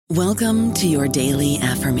Welcome to your daily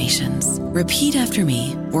affirmations. Repeat after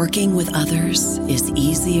me. Working with others is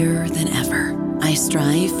easier than ever. I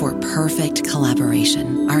strive for perfect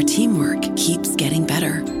collaboration. Our teamwork keeps getting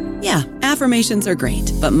better. Yeah, affirmations are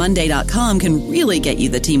great, but Monday.com can really get you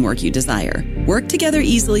the teamwork you desire. Work together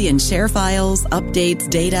easily and share files, updates,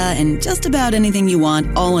 data, and just about anything you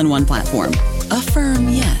want all in one platform. Affirm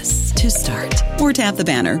yes to start, or tap the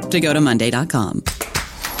banner to go to Monday.com.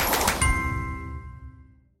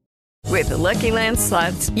 With the Lucky Land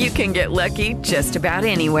Slots, you can get lucky just about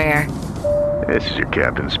anywhere. This is your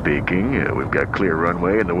captain speaking. We've got clear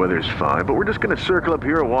runway and the weather's fine, but we're just going to circle up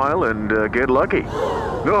here a while and get lucky.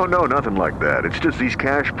 No, nothing like that. It's just these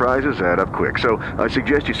cash prizes add up quick. So I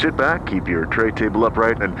suggest you sit back, keep your tray table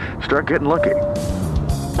upright, and start getting lucky.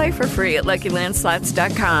 Play for free at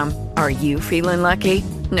LuckyLandSlots.com. Are you feeling lucky?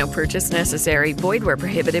 No purchase necessary. Void where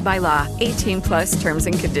prohibited by law. 18+ terms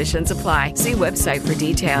and conditions apply. See website for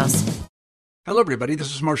details. Hello, everybody.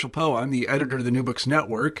 This is Marshall Poe. I'm the editor of the New Books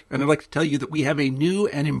Network, and I'd like to tell you that we have a new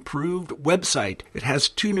and improved website. It has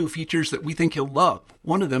 2 new features that we think you'll love.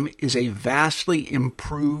 One of them is a vastly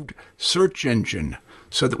improved search engine,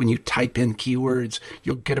 so that when you type in keywords,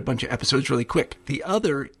 you'll get a bunch of episodes really quick. The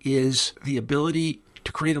other is the ability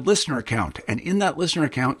to create a listener account. And in that listener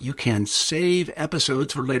account, you can save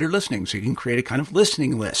episodes for later listening. So you can create a kind of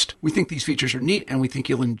listening list. We think these features are neat and we think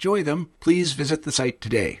you'll enjoy them. Please visit the site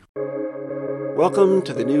today. Welcome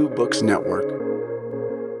to the New Books Network.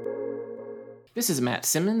 This is Matt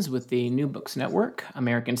Simmons with the New Books Network,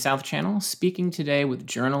 American South Channel, speaking today with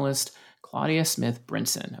journalist Claudia Smith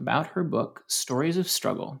Brinson about her book, Stories of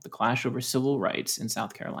Struggle, The Clash Over Civil Rights in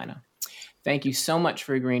South Carolina. Thank you so much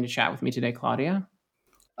for agreeing to chat with me today, Claudia.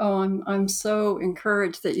 Oh, I'm so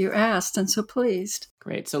encouraged that you asked and so pleased.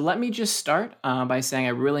 Great. So let me just start by saying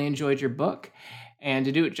I really enjoyed your book. And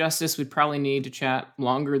to do it justice, we'd probably need to chat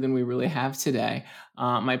longer than we really have today.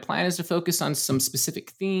 My plan is to focus on some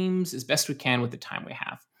specific themes as best we can with the time we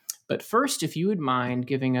have. But first, if you would mind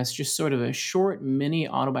giving us just sort of a short mini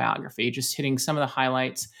autobiography, just hitting some of the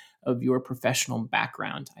highlights of your professional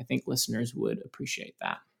background. I think listeners would appreciate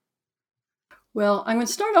that. Well, I'm going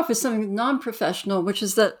to start off with something non-professional, which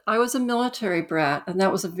is that I was a military brat, and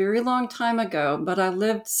that was a very long time ago, but I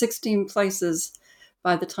lived 16 places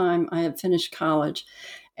by the time I had finished college.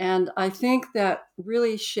 And I think that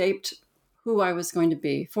really shaped who I was going to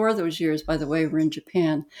be. 4 of those years, by the way, were in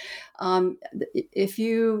Japan. If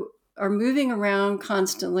you are moving around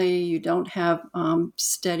constantly, you don't have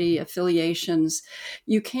steady affiliations,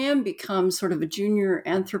 you can become sort of a junior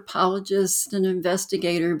anthropologist and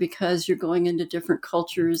investigator because you're going into different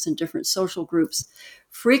cultures and different social groups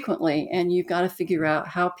frequently, and you've got to figure out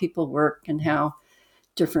how people work and how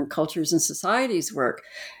different cultures and societies work.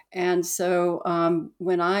 And so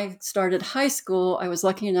when I started high school, I was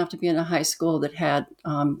lucky enough to be in a high school that had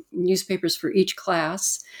newspapers for each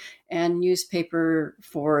class and newspaper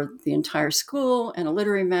for the entire school and a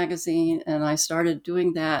literary magazine. And I started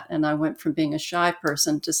doing that. And I went from being a shy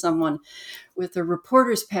person to someone with a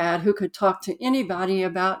reporter's pad who could talk to anybody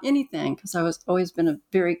about anything, because I was always been a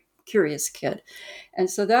very curious kid. And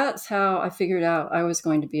so that's how I figured out I was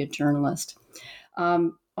going to be a journalist.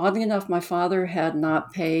 Oddly enough, my father had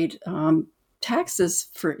not paid taxes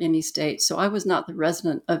for any state, so I was not the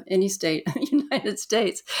resident of any state in the United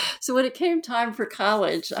States. So when it came time for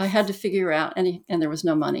college, I had to figure out, and there was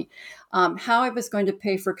no money, how I was going to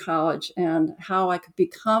pay for college and how I could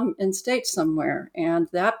become in state somewhere. And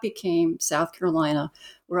that became South Carolina,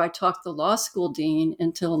 where I talked the law school dean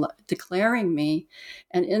into declaring me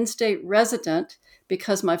an in-state resident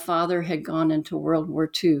because my father had gone into World War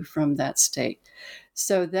II from that state.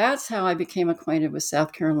 So that's how I became acquainted with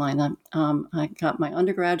South Carolina. I got my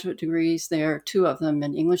undergraduate degrees there, 2 of them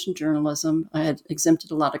in English and journalism. I had exempted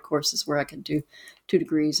a lot of courses where I could do 2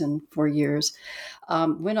 degrees in 4 years.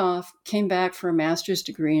 Went off, came back for a master's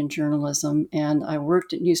degree in journalism, and I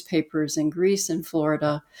worked at newspapers in Greece and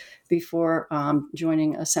Florida before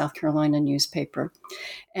joining a South Carolina newspaper.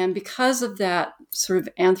 And because of that sort of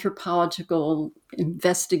anthropological,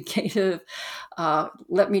 investigative,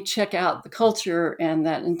 let me check out the culture and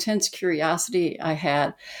that intense curiosity I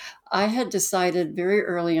had decided very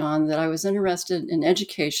early on that I was interested in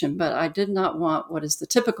education, but I did not want what is the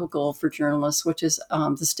typical goal for journalists, which is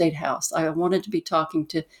the State House. I wanted to be talking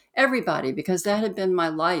to everybody because that had been my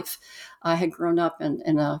life. I had grown up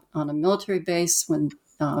on a military base when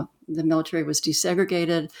the military was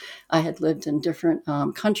desegregated. I had lived in different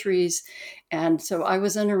countries. And so I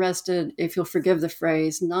was interested, if you'll forgive the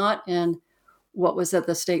phrase, not in what was at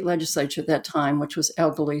the state legislature at that time, which was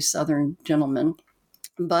elderly Southern gentlemen,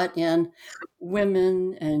 but in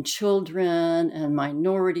women and children and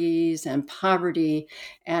minorities and poverty.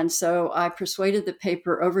 And so I persuaded the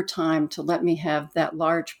paper over time to let me have that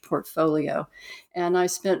large portfolio. And I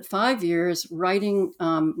spent 5 years writing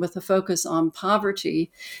with a focus on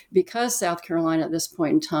poverty, because South Carolina at this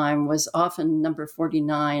point in time was often number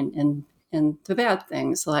 49 in the bad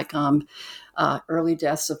things like early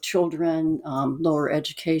deaths of children, lower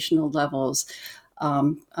educational levels,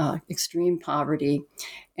 extreme poverty.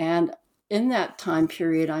 And in that time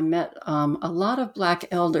period, I met a lot of Black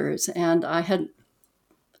elders, and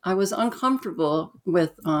I was uncomfortable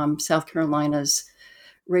with South Carolina's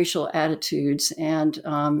racial attitudes. And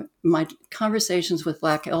my conversations with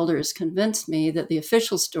Black elders convinced me that the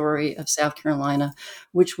official story of South Carolina,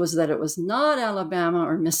 which was that it was not Alabama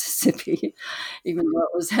or Mississippi, even though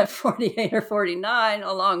it was at 48 or 49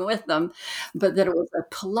 along with them, but that it was a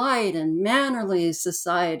polite and mannerly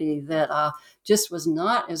society that just was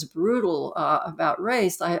not as brutal about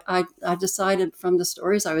race. I decided from the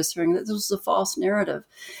stories I was hearing that this was a false narrative.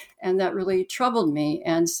 And that really troubled me.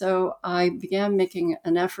 And so I began making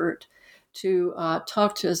an effort to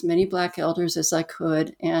talk to as many Black elders as I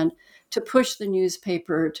could, and to push the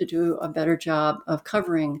newspaper to do a better job of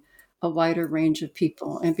covering a wider range of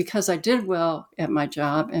people. And because I did well at my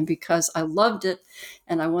job, and because I loved it,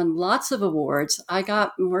 and I won lots of awards, I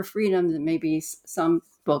got more freedom than maybe some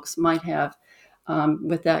books might have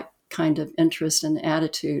with that kind of interest and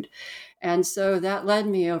attitude. And so that led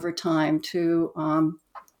me over time to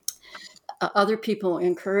other people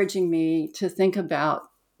encouraging me to think about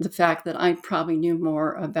the fact that I probably knew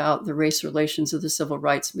more about the race relations of the civil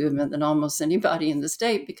rights movement than almost anybody in the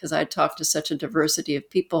state, because I talked to such a diversity of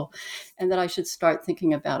people, and that I should start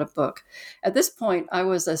thinking about a book. At this point, I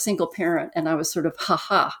was a single parent, and I was sort of,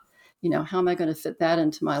 how am I going to fit that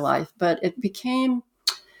into my life? But it became,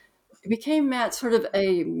 Matt, sort of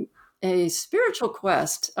a spiritual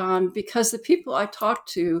quest, because the people I talked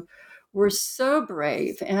to were so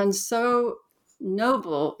brave and so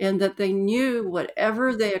noble in that they knew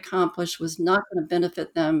whatever they accomplished was not going to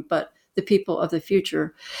benefit them, but the people of the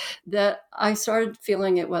future, that I started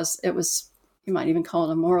feeling it was, you might even call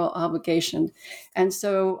it a moral obligation. And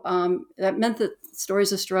so that meant that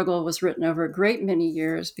Stories of Struggle was written over a great many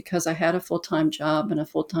years, because I had a full-time job and a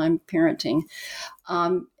full-time parenting.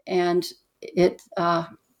 And it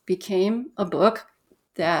became a book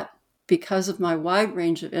that, because of my wide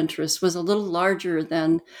range of interests, was a little larger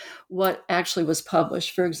than what actually was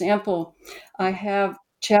published. For example, I have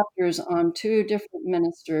chapters on two different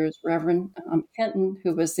ministers, Reverend Hinton,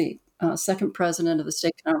 who was the second president of the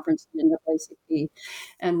state conference in the NAACP,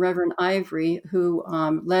 and Reverend Ivory, who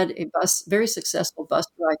led a very successful bus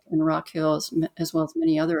strike in Rock Hill, as well as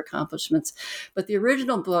many other accomplishments. But the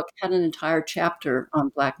original book had an entire chapter on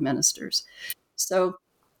Black ministers. So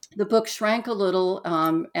the book shrank a little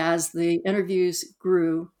as the interviews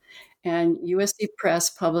grew, and USC Press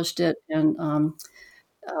published it in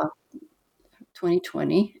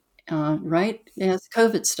 2020, right as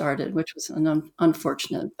COVID started, which was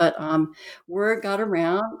unfortunate. But word got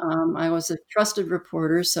around. I was a trusted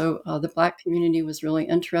reporter, so the Black community was really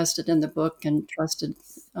interested in the book and trusted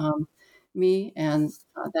me, and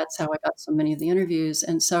that's how I got so many of the interviews.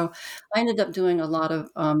 And so I ended up doing a lot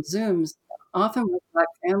of Zooms, often with Black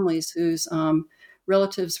families whose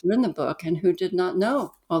relatives were in the book and who did not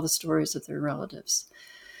know all the stories of their relatives.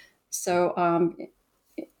 So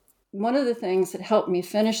one of the things that helped me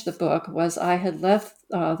finish the book was I had left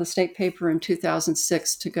the state paper in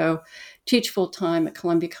 2006 to go teach full-time at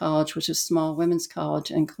Columbia College, which is a small women's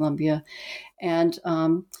college in Columbia. And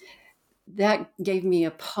that gave me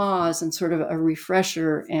a pause and sort of a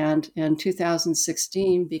refresher. And in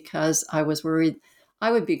 2016, because I was worried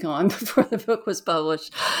I would be gone before the book was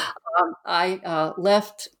published, I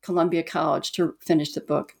left Columbia College to finish the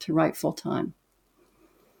book, to write full-time.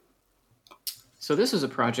 So this was a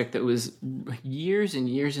project that was years and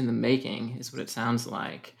years in the making, is what it sounds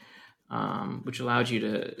like, which allowed you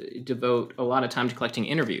to devote a lot of time to collecting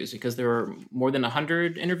interviews, because there were more than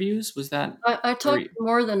 100 interviews. Was that? I talked to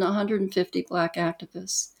more than 150 Black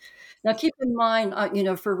activists. Now, keep in mind,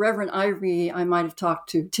 for Reverend Ivory, I might have talked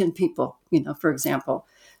to 10 people, for example.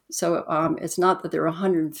 So it's not that there are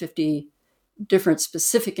 150 different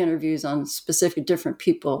specific interviews on specific different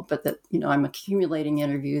people, but that, I'm accumulating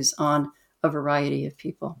interviews on a variety of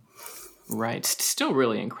people. Right. It's still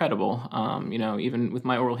really incredible. Even with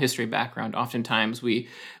my oral history background, oftentimes we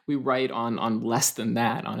write on less than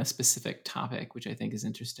that on a specific topic, which I think is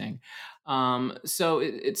interesting. So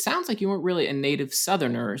it sounds like you weren't really a native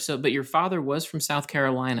Southerner. But your father was from South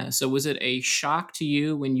Carolina. So was it a shock to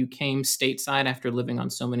you when you came stateside after living on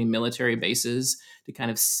so many military bases to kind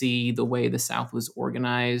of see the way the South was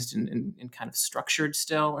organized and kind of structured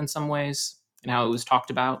still in some ways, and how it was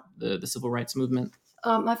talked about, the civil rights movement?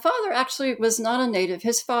 My father actually was not a native.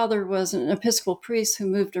 His father was an Episcopal priest who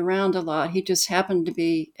moved around a lot. He just happened to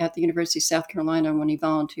be at the University of South Carolina when he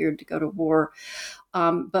volunteered to go to war.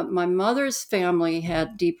 But my mother's family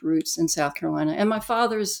had deep roots in South Carolina, and my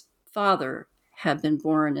father's father had been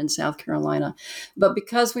born in South Carolina. But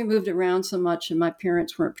because we moved around so much and my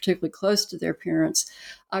parents weren't particularly close to their parents,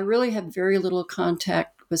 I really had very little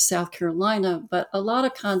contact with South Carolina, but a lot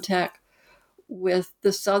of contact with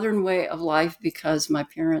the Southern way of life because my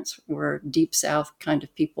parents were deep South kind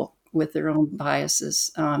of people with their own biases,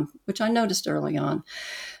 which I noticed early on.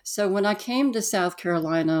 So when I came to South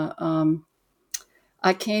Carolina,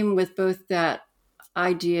 I came with both that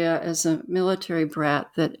idea as a military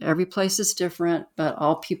brat that every place is different, but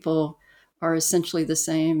all people are essentially the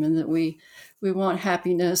same, and that we want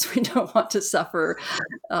happiness, we don't want to suffer,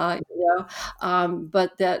 but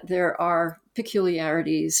that there are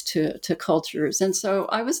peculiarities to cultures. And so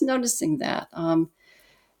I was noticing that.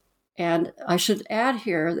 And I should add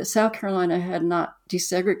here that South Carolina had not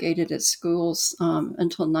desegregated its schools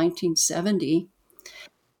until 1970.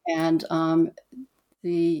 And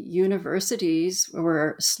the universities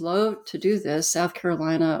were slow to do this. South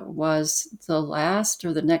Carolina was the last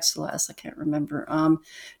or the next to last, I can't remember,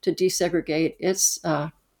 to desegregate its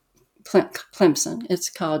Clemson, its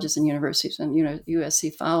colleges and universities, and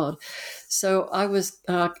USC followed. So I was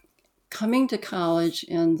coming to college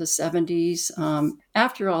in the 70s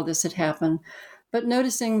after all this had happened, but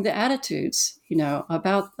noticing the attitudes,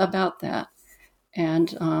 about that,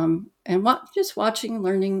 and just watching,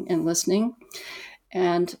 learning, and listening.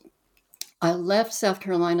 And I left South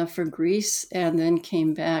Carolina for Greece and then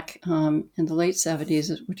came back in the late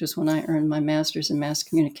 70s, which is when I earned my master's in mass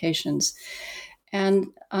communications. And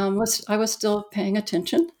I was still paying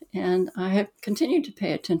attention, and I have continued to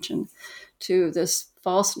pay attention to this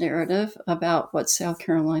false narrative about what South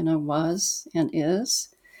Carolina was and is,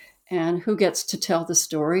 and who gets to tell the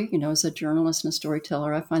story. As a journalist and a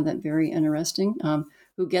storyteller, I find that very interesting.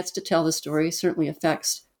 Who gets to tell the story certainly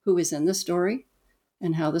affects who is in the story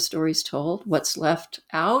and how the story is told, what's left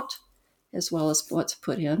out, as well as what's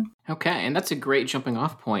put in. Okay, and that's a great jumping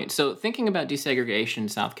off point. So thinking about desegregation in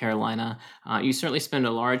South Carolina, you certainly spend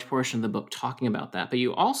a large portion of the book talking about that, but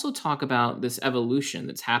you also talk about this evolution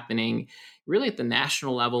that's happening really at the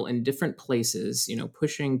national level in different places,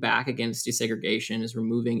 pushing back against desegregation as we're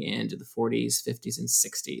moving into the 40s, 50s, and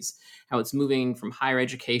 60s, how it's moving from higher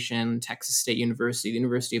education, Texas State University, the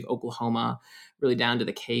University of Oklahoma, really down to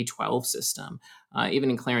the K-12 system, even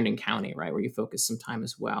in Clarendon County, right, where you focus some time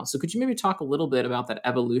as well. So could you maybe talk a little bit about that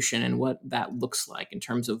evolution and what that looks like in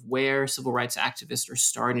terms of where civil rights activists are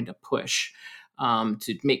starting to push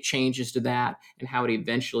to make changes to that, and how it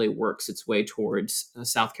eventually works its way towards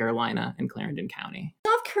South Carolina and Clarendon County?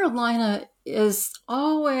 South Carolina is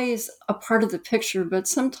always a part of the picture, but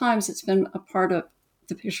sometimes it's been a part of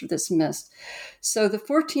the picture that's missed. So the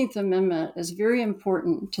 14th Amendment is very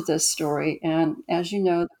important to this story. And as you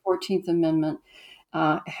know, the 14th Amendment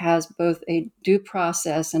has both a due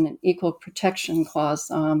process and an equal protection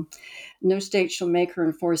clause. No state shall make or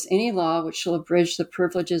enforce any law which shall abridge the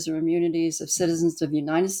privileges or immunities of citizens of the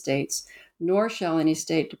United States, nor shall any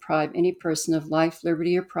state deprive any person of life,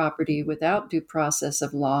 liberty, or property without due process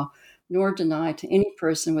of law, nor deny to any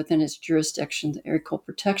person within its jurisdiction the equal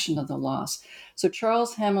protection of the laws. So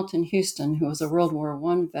Charles Hamilton Houston, who was a World War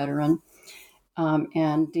I veteran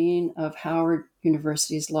and dean of Howard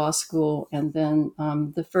University's law school, and then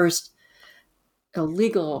the first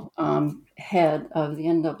illegal head of the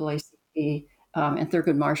NAACP, and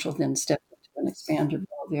Thurgood Marshall then stepped into an expanded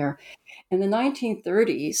role there. In the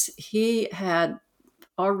 1930s, he had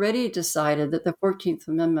already decided that the 14th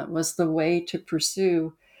Amendment was the way to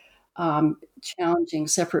pursue challenging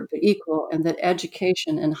separate but equal, and that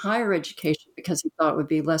education and higher education, because he thought it would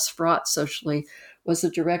be less fraught socially, was the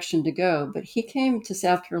direction to go. But he came to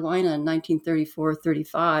South Carolina in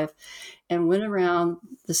 1934-35 and went around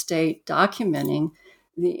the state documenting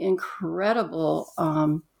the incredible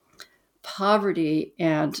poverty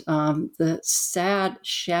and the sad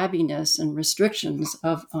shabbiness and restrictions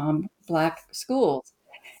of Black schools.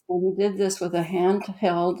 And he did this with a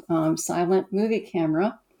handheld silent movie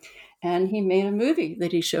camera. And he made a movie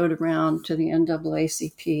that he showed around to the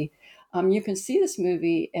NAACP You can see this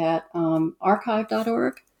movie at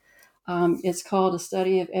archive.org. It's called A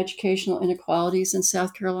Study of Educational Inequalities in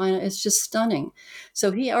South Carolina. It's just stunning.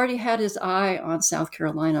 So he already had his eye on South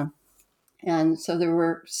Carolina. And so there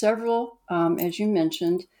were several, as you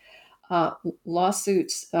mentioned,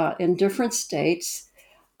 lawsuits in different states.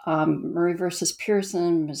 Murray versus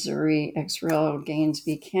Pearson, Missouri, ex rel. Gaines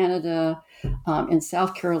v. Canada. In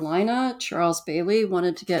South Carolina, Charles Bailey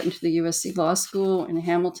wanted to get into the USC Law School, and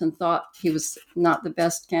Hamilton thought he was not the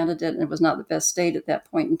best candidate and it was not the best state at that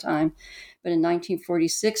point in time. But in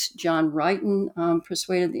 1946, John Wrighton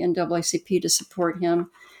persuaded the NAACP to support him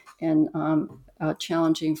in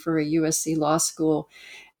challenging for a USC Law School.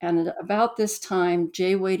 And at about this time,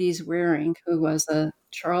 J. Wades Waring, who was a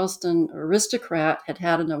Charleston aristocrat,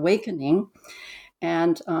 had an awakening,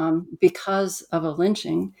 and because of a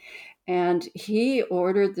lynching, and he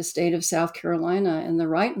ordered the state of South Carolina in the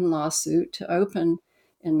Wrighton lawsuit to open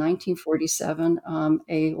in 1947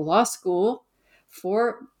 a law school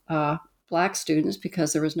for Black students,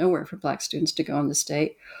 because there was nowhere for Black students to go in the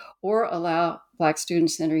state, or allow Black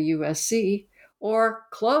students to enter USC, or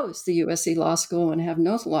close the USC Law School and have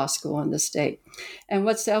no law school in the state. And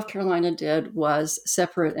what South Carolina did was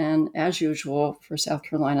separate, and as usual for South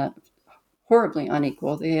Carolina, horribly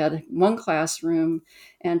unequal. They had one classroom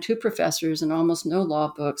and two professors and almost no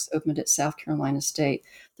law books opened at South Carolina State.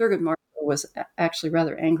 Thurgood Marshall was actually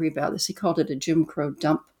rather angry about this. He called it a Jim Crow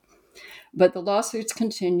dump. But the lawsuits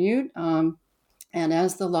continued, and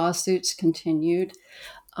as the lawsuits continued,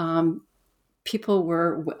 people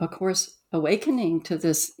were, of course, awakening to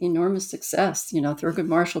this enormous success. Thurgood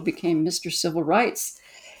Marshall became Mr. Civil Rights.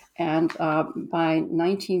 And by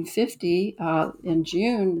 1950, in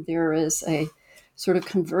June, there is a sort of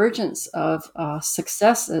convergence of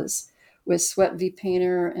successes with Sweat v.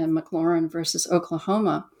 Painter and McLaurin versus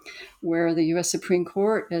Oklahoma, where the U.S. Supreme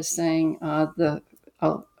Court is saying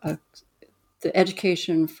the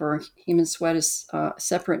education for Heman Sweat is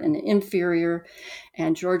separate and inferior,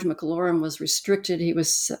 and George McLaurin was restricted. He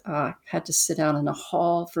was had to sit out in a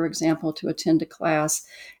hall, for example, to attend a class,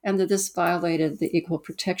 and that this violated the Equal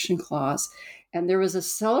Protection Clause. And there was a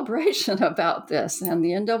celebration about this, and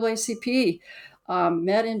the NAACP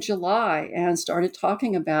met in July and started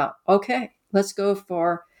talking about, okay, let's go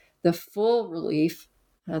for the full relief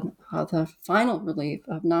and the final relief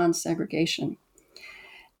of non-segregation.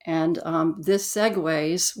 And this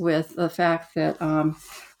segues with the fact that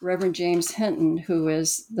Reverend James Hinton, who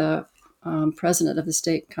is the president of the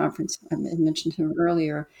state conference, I mentioned him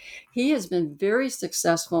earlier, he has been very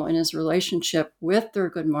successful in his relationship with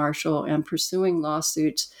Thurgood Marshall and pursuing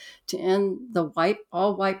lawsuits to end the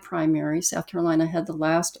all-white primary. South Carolina had the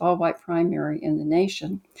last all-white primary in the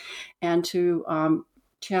nation, and to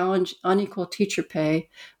challenge unequal teacher pay.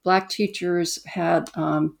 Black teachers had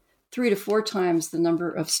 3 to 4 times the number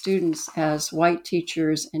of students as white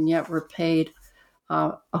teachers, and yet were paid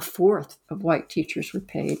a fourth of white teachers were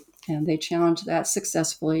paid. And they challenged that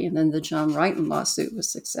successfully. And then the John Wrighton lawsuit was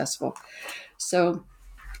successful. So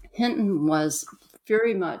Hinton was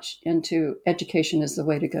very much into education as the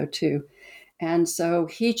way to go too. And so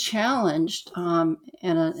he challenged in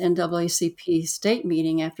an NAACP state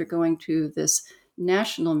meeting after going to this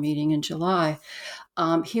national meeting in July.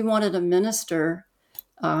 He wanted a minister,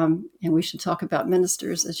 and we should talk about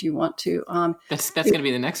ministers as you want to. That's going to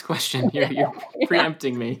be the next question. You're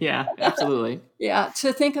preempting me. Yeah, absolutely. Yeah,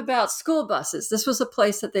 to think about school buses. This was a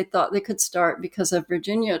place that they thought they could start because a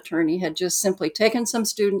Virginia attorney had just simply taken some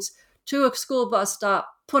students to a school bus stop,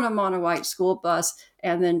 put them on a white school bus,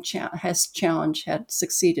 and then had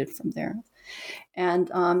succeeded from there.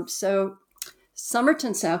 And so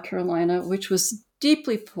Summerton, South Carolina, which was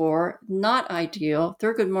deeply poor, not ideal.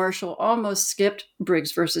 Thurgood Marshall almost skipped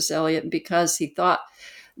Briggs versus Elliott because he thought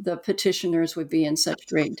the petitioners would be in such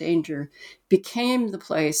great danger, became the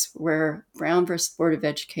place where Brown versus Board of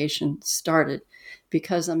Education started,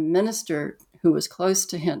 because a minister who was close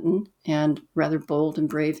to Hinton and rather bold and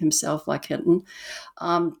brave himself like Hinton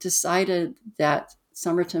decided that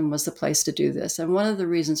Summerton was the place to do this. And one of the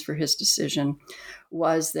reasons for his decision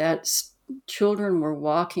was that children were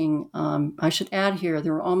walking. I should add here,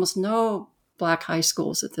 there were almost no Black high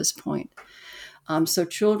schools at this point. So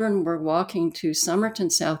children were walking to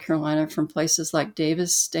Summerton, South Carolina from places like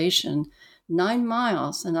Davis Station, 9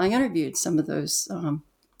 miles. And I interviewed some of those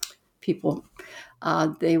people.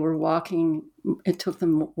 They were walking. It took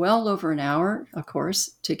them well over an hour, of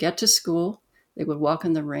course, to get to school. They would walk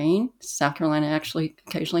in the rain. South Carolina actually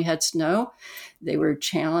occasionally had snow. They were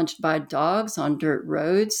challenged by dogs on dirt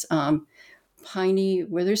roads. Piney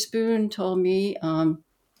Witherspoon told me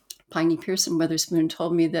Piney Pearson Witherspoon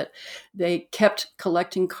told me that they kept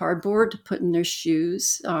collecting cardboard to put in their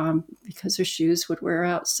shoes because their shoes would wear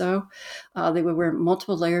out. So they would wear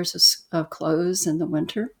multiple layers of clothes in the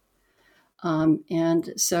winter.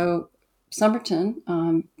 And so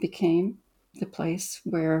Somerton became the place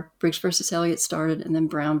where Briggs versus Elliott started, and then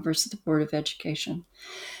Brown versus the Board of Education.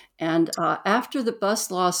 And after the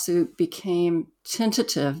bus lawsuit became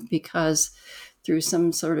tentative because through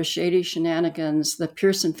some sort of shady shenanigans, the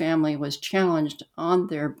Pearson family was challenged on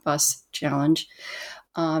their bus challenge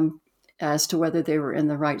as to whether they were in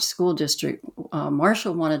the right school district.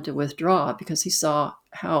 Marshall wanted to withdraw because he saw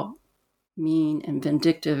how mean and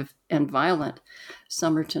vindictive and violent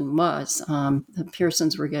Somerton was. The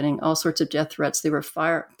Pearsons were getting all sorts of death threats.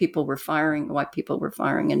 White people were firing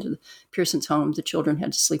into the Pearsons' home. The children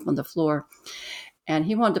had to sleep on the floor. And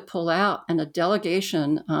he wanted to pull out, and a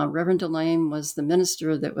delegation, Reverend Delane was the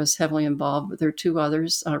minister that was heavily involved with their two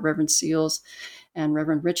others, Reverend Seals and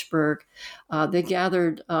Reverend Richburg. They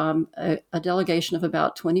gathered a delegation of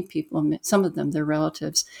about 20 people, some of them their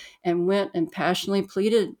relatives, and went and passionately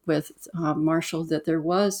pleaded with Marshall that there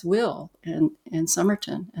was will in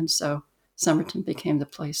Somerton. And so Somerton became the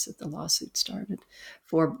place that the lawsuit started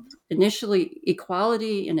for initially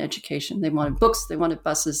equality in education. They wanted books, they wanted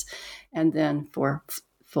buses, and then for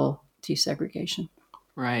full desegregation.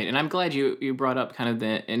 Right. And I'm glad you brought up kind of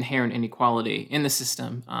the inherent inequality in the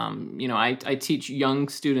system. I teach young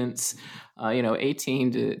students,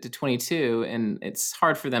 18 to 22, and it's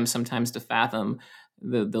hard for them sometimes to fathom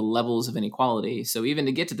the levels of inequality. So even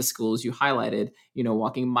to get to the schools you highlighted,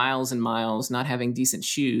 walking miles and miles, not having decent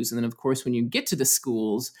shoes. And then of course, when you get to the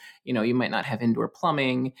schools, you might not have indoor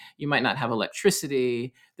plumbing, you might not have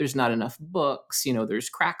electricity, there's not enough books, there's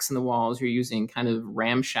cracks in the walls, you're using kind of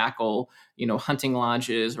ramshackle, hunting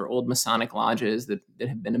lodges or old Masonic lodges that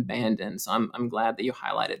have been abandoned. So I'm glad that you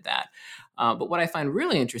highlighted that. But what I find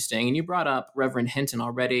really interesting, and you brought up Reverend Hinton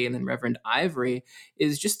already, and then Reverend Ivory,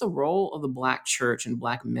 is just the role of the Black church and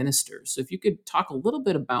Black ministers. So if you could talk a little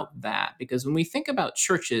bit about that, because when we think about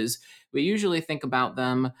churches, we usually think about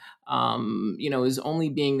them, as only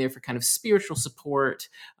being there for kind of spiritual support.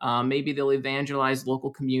 Maybe they'll evangelize local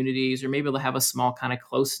communities, or maybe they'll have a small kind of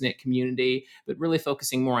close-knit community, but really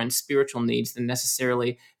focusing more on spiritual needs than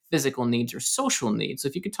necessarily physical needs or social needs. So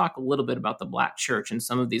if you could talk a little bit about the Black church and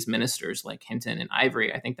some of these ministers like Hinton and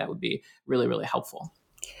Ivory, I think that would be really, really helpful.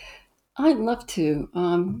 I'd love to,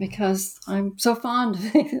 because I'm so fond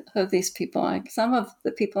of these people. Some of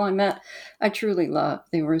the people I met, I truly love.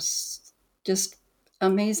 They were just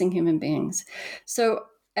amazing human beings. So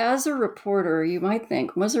as a reporter, you might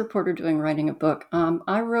think, what's a reporter doing writing a book?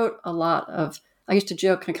 I wrote a lot of, I used to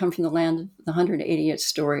joke, I come from the land of the 180th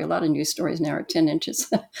story. A lot of news stories now are 10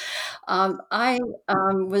 inches. I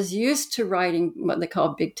was used to writing what they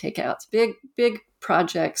call big takeouts, big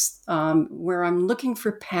projects where I'm looking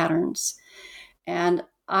for patterns. And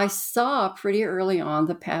I saw pretty early on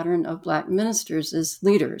the pattern of Black ministers as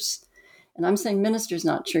leaders. And I'm saying ministers,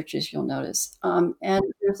 not churches, you'll notice. And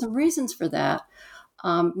there's some reasons for that,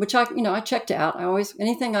 which I checked out.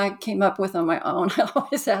 Anything I came up with on my own, I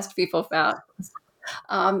always asked people about.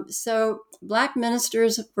 So Black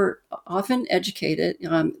ministers were often educated.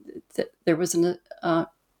 There was an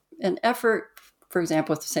effort, for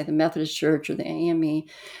example, to say the Methodist Church or the AME,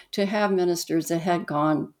 to have ministers that had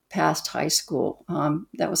gone past high school.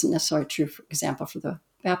 That wasn't necessarily true, for example, for the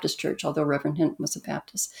Baptist Church, although Reverend Hinton was a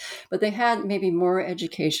Baptist. But they had maybe more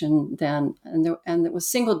education than, and it was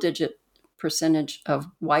single-digit percentage of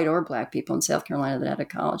white or Black people in South Carolina that had a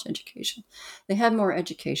college education. They had more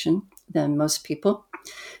education than most people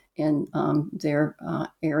in their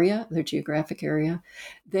area, their geographic area.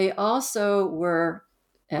 They also were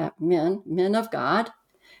men of God.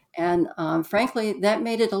 And frankly, that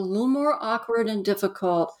made it a little more awkward and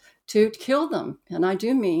difficult to kill them. And I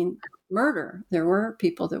do mean murder. There were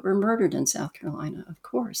people that were murdered in South Carolina, of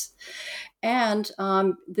course. And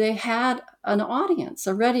they had an audience,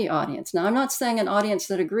 a ready audience. Now, I'm not saying an audience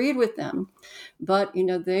that agreed with them, but,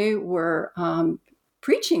 they were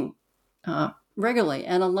preaching regularly.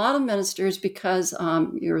 And a lot of ministers, because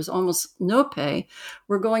there was almost no pay,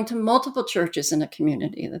 were going to multiple churches in a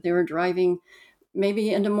community, that they were driving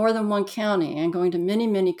maybe into more than one county and going to many,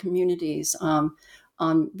 many communities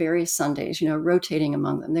on various Sundays, rotating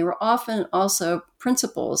among them. They were often also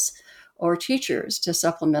principals or teachers to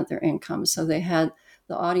supplement their income. So they had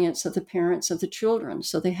the audience of the parents of the children.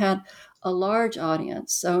 So they had a large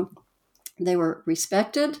audience. So they were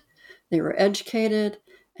respected, they were educated,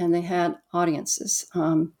 and they had audiences.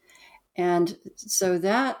 And so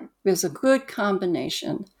that was a good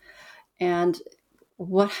combination. And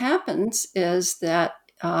what happens is that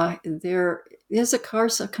there is, of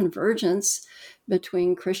course, a convergence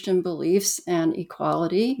between Christian beliefs and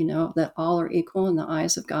equality, that all are equal in the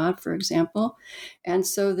eyes of God, for example. And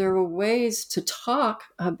so there were ways to talk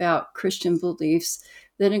about Christian beliefs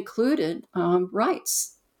that included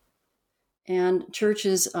rights. And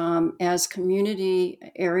churches as community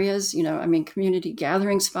areas, community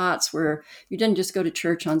gathering spots where you didn't just go to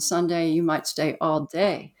church on Sunday, you might stay all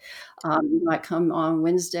day. You might come on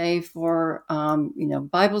Wednesday for,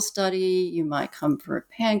 Bible study. You might come for a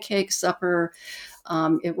pancake supper.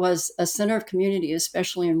 It was a center of community,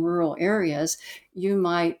 especially in rural areas. You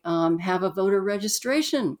might have a voter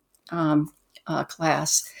registration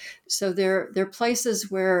class. So there are places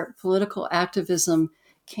where political activism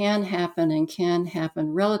can happen and can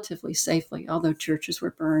happen relatively safely, although churches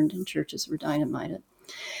were burned and churches were dynamited.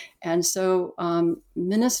 And so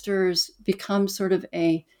ministers become sort of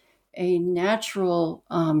a natural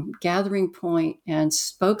gathering point and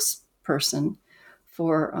spokesperson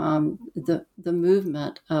for the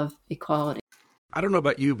movement of equality. I don't know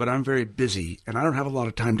about you, but I'm very busy and I don't have a lot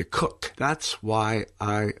of time to cook. That's why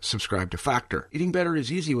I subscribe to Factor. Eating better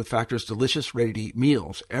is easy with Factor's delicious, ready-to-eat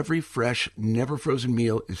meals. Every fresh, never frozen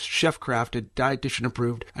meal is chef-crafted, dietitian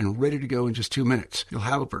approved, and ready to go in just 2 minutes. You'll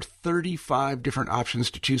have over 35 different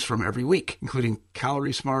options to choose from every week, including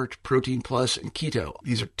Calorie Smart, Protein Plus, and Keto.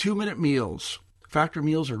 These are 2-minute meals. Factor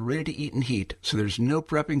meals are ready to eat and heat, so there's no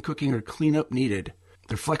prepping, cooking, or cleanup needed.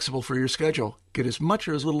 They're flexible for your schedule. Get as much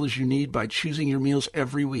or as little as you need by choosing your meals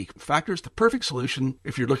every week. Factor is the perfect solution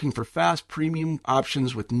if you're looking for fast, premium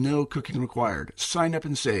options with no cooking required. Sign up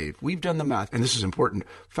and save. We've done the math, and this is important.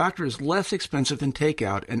 Factor is less expensive than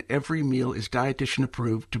takeout, and every meal is dietitian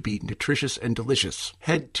approved to be nutritious and delicious.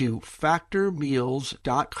 Head to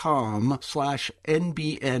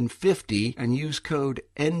factormeals.com/NBN50 and use code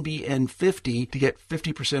NBN50 to get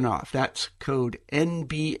 50% off. That's code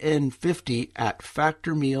NBN50 at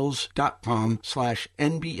factormeals.com/NBN50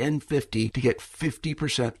 to get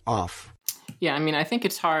 50% off. Yeah, I think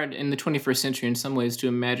it's hard in the 21st century in some ways to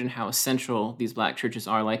imagine how essential these Black churches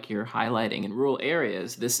are, like you're highlighting. In rural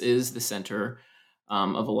areas, this is the center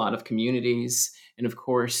of a lot of communities. And of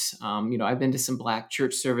course, I've been to some Black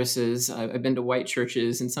church services. I've been to white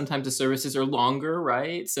churches, and sometimes the services are longer,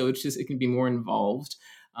 right? So it can be more involved,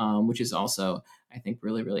 which is also, I think,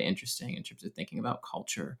 really, really interesting in terms of thinking about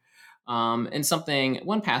culture. And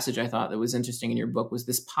one passage I thought that was interesting in your book was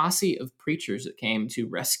this posse of preachers that came to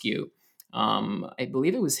rescue. I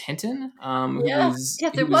believe it was Hinton.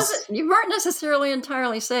 You weren't necessarily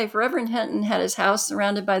entirely safe. Reverend Hinton had his house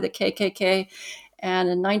surrounded by the KKK. And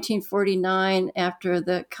in 1949, after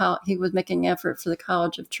he was making an effort for the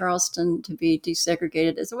College of Charleston to be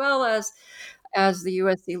desegregated, as well as the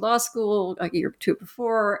USC Law School a year or two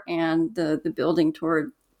before, and the building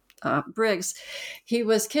toward Briggs, he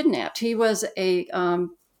was kidnapped. He was a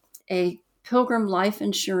Pilgrim Life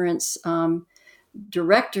Insurance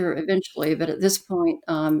director eventually, but at this point,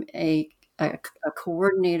 a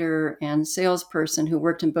coordinator and salesperson who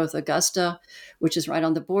worked in both Augusta, which is right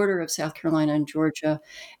on the border of South Carolina and Georgia,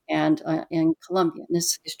 and in Columbia. And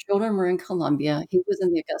his children were in Columbia. He was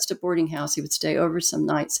in the Augusta boarding house. He would stay over some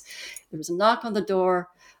nights. There was a knock on the door.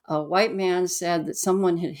 A white man said that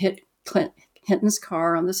someone had hit Hinton's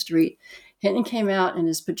car on the street. Hinton came out in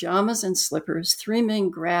his pajamas and slippers. 3 men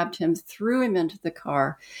grabbed him, threw him into the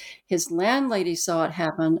car. His landlady saw it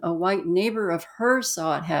happen. A white neighbor of hers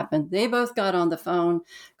saw it happen. They both got on the phone,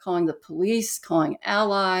 calling the police, calling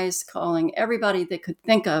allies, calling everybody they could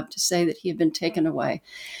think of to say that he had been taken away.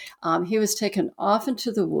 He was taken off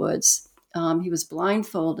into the woods. He was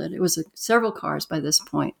blindfolded. It was several cars by this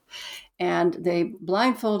point. And they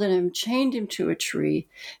blindfolded him, chained him to a tree.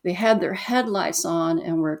 They had their headlights on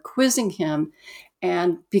and were quizzing him.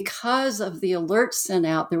 And because of the alerts sent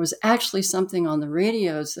out, there was actually something on the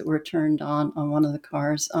radios that were turned on one of the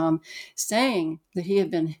cars saying that he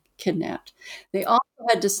had been kidnapped. They also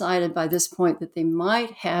had decided by this point that they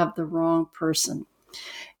might have the wrong person.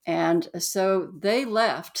 And so they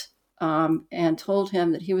left and told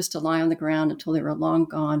him that he was to lie on the ground until they were long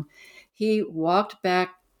gone. He walked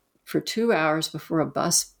back for 2 hours before a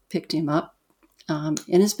bus picked him up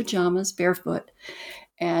in his pajamas, barefoot.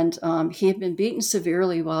 And he had been beaten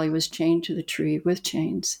severely while he was chained to the tree with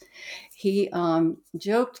chains. He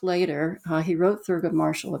joked later, he wrote Thurgood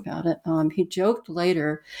Marshall about it. He joked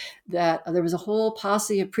later that there was a whole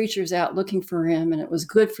posse of preachers out looking for him, and it was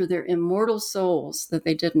good for their immortal souls that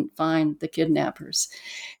they didn't find the kidnappers.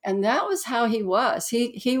 And that was how he was.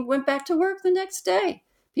 He went back to work the next day.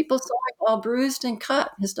 People saw him all bruised and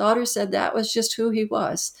cut. His daughter said that was just who he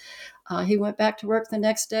was. He went back to work the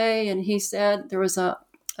next day, and he said there was a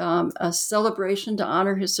a celebration to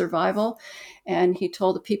honor his survival. And he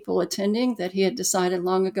told the people attending that he had decided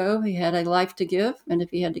long ago he had a life to give, and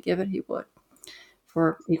if he had to give it, he would,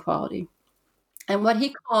 for equality. And what he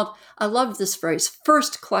called, I love this phrase,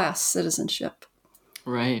 first-class citizenship.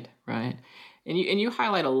 Right, right. And you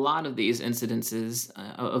highlight a lot of these incidences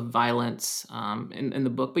of violence in the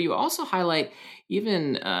book, but you also highlight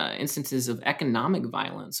even instances of economic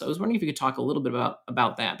violence. So I was wondering if you could talk a little bit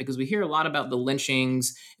about that, because we hear a lot about the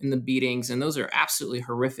lynchings and the beatings, and those are absolutely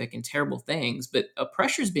horrific and terrible things, but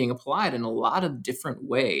pressure is being applied in a lot of different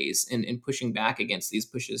ways in pushing back against these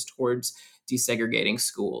pushes towards desegregating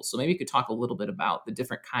schools. So maybe you could talk a little bit about the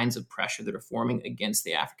different kinds of pressure that are forming against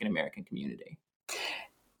the African-American community.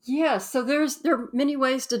 Yeah, so there are many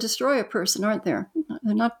ways to destroy a person, aren't there?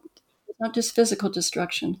 They're not just physical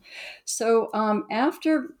destruction. So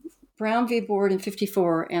after Brown v. Board in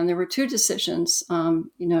 1954, and there were two decisions,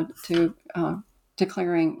 to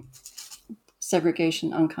declaring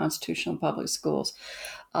segregation unconstitutional in public schools.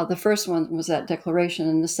 The first one was that declaration,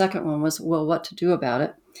 and the second one was, well, what to do about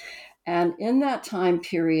it. And in that time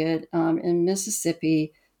period, in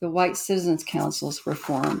Mississippi, the White Citizens Councils were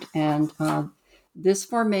formed, and this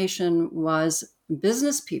formation was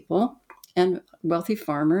business people and wealthy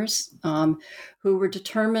farmers who were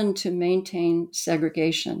determined to maintain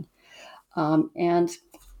segregation. And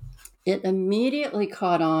it immediately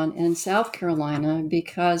caught on in South Carolina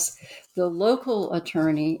because the local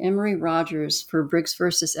attorney, Emory Rogers, for Briggs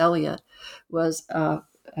versus Elliott, was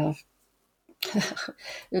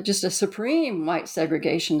just a supreme white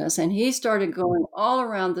segregationist. And he started going all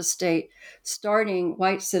around the state, starting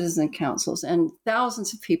white citizen councils. And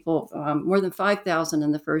thousands of people, more than 5,000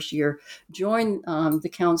 in the first year, joined the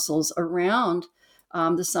councils around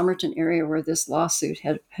the Somerton area where this lawsuit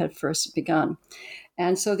had first begun.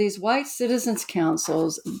 And so these white citizens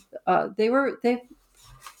councils, they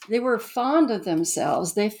were fond of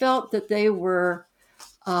themselves. They felt that they were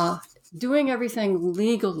doing everything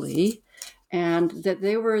legally, and that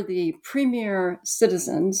they were the premier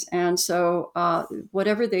citizens. And so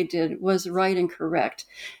whatever they did was right and correct.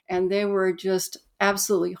 And they were just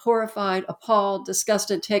absolutely horrified, appalled,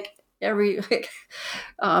 disgusted, take every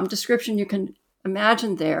description you can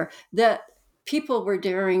imagine there, that people were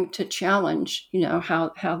daring to challenge,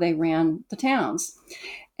 how they ran the towns,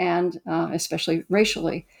 and especially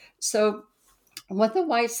racially. So what the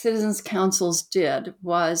White Citizens Councils did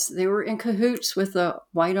was they were in cahoots with the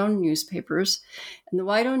white-owned newspapers. And the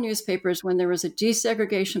white-owned newspapers, when there was a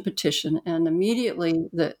desegregation petition, and immediately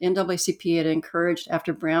the NAACP had encouraged,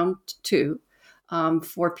 after Brown 2,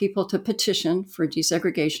 for people to petition for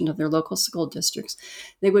desegregation of their local school districts,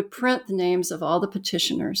 they would print the names of all the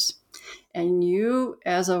petitioners. And you,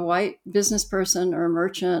 as a white business person or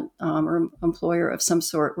merchant or employer of some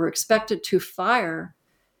sort, were expected to fire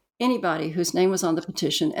anybody whose name was on the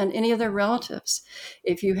petition and any of their relatives.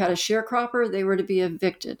 If you had a sharecropper, they were to be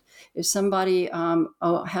evicted. If somebody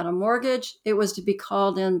had a mortgage, it was to be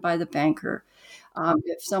called in by the banker.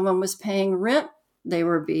 If someone was paying rent, they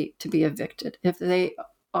were to be evicted. If they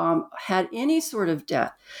had any sort of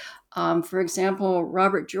debt, for example,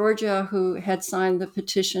 Robert Georgia, who had signed the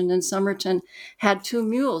petition in Somerton, had 2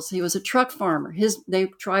 mules. He was a truck farmer. They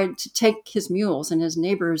tried to take his mules, and his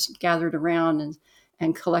neighbors gathered around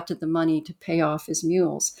and collected the money to pay off his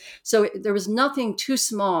mules. So there was nothing too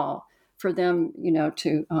small for them,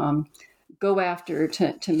 to go after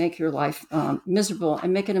to make your life miserable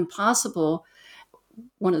and make it impossible.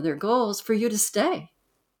 One of their goals for you to stay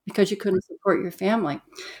because you couldn't support your family.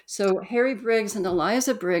 So Harry Briggs and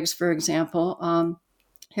Eliza Briggs, for example,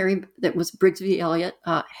 that was Briggs v. Elliott.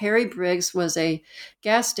 Harry Briggs was a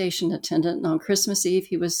gas station attendant, and on Christmas Eve,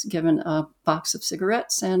 he was given a box of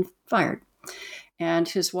cigarettes and fired. And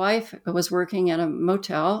his wife was working at a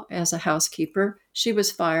motel as a housekeeper. She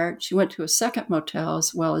was fired. She went to a second motel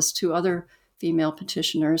as well as 2 other female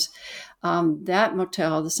petitioners. That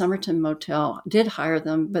motel, the Somerton Motel, did hire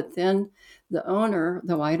them, but then the owner,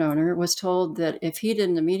 the white owner, was told that if he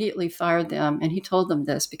didn't immediately fire them, and he told them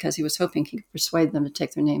this because he was hoping he could persuade them to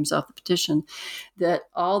take their names off the petition, that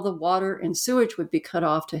all the water and sewage would be cut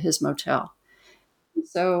off to his motel.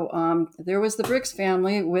 So there was the Briggs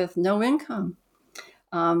family with no income.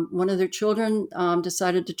 One of their children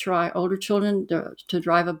decided to try, older children, to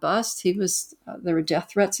drive a bus. There were death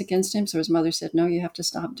threats against him, so his mother said, no, you have to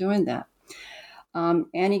stop doing that.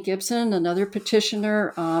 Annie Gibson, another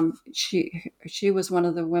petitioner, she was one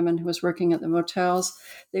of the women who was working at the motels.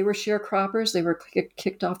 They were sharecroppers. They were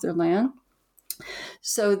kicked off their land.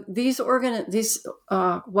 So these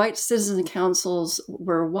white citizen councils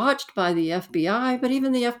were watched by the FBI, but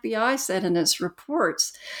even the FBI said in its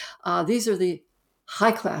reports, these are the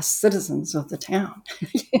high-class citizens of the town.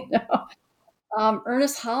 You know?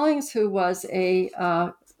 Ernest Hollings, who was a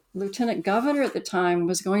lieutenant governor at the time,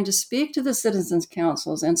 was going to speak to the citizens'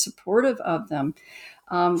 councils and supportive of them.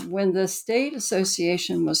 When the state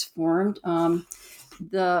association was formed,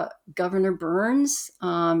 the Governor Burns,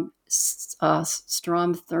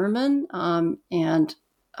 Strom Thurmond, and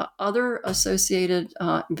other associated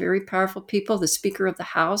very powerful people, the Speaker of the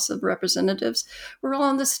House of Representatives, were all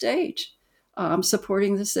on the stage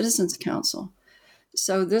supporting the Citizens Council.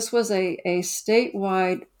 So this was a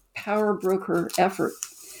statewide power broker effort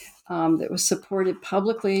that was supported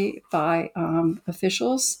publicly by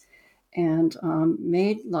officials and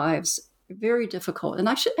made lives very difficult. And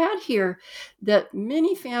I should add here that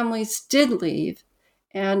many families did leave,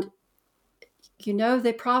 and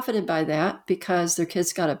they profited by that because their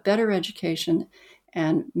kids got a better education,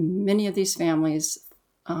 and many of these families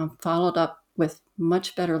followed up with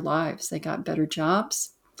much better lives. They got better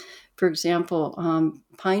jobs. For example,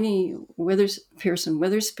 Piney Pearson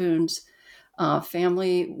Witherspoon's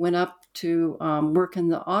family went up to work in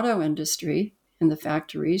the auto industry in the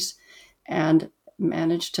factories and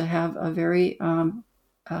managed to have a very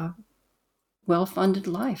well-funded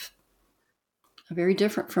life, very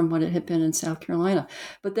different from what it had been in South Carolina.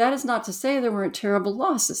 But that is not to say there weren't terrible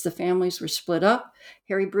losses. The families were split up.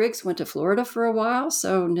 Harry Briggs went to Florida for a while,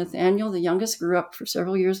 so Nathaniel, the youngest, grew up for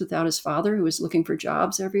several years without his father, who was looking for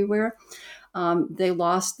jobs everywhere. They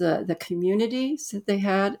lost the communities that they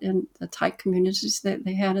had, and the tight communities that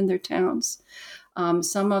they had in their towns.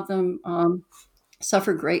 Some of them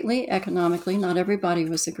suffered greatly economically. Not everybody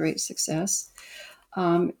was a great success.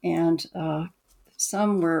 And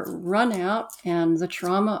some were run out, and the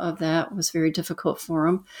trauma of that was very difficult for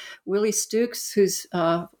them. Willie Stooks, whose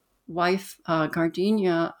wife,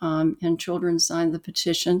 Gardenia, and children signed the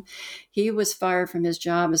petition, he was fired from his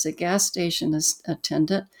job as a gas station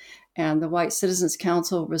attendant, and the White Citizens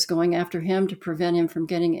Council was going after him to prevent him from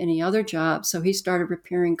getting any other job. So he started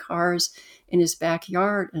repairing cars in his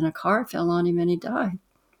backyard, and a car fell on him and he died.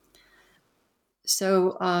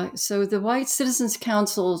 So the White Citizens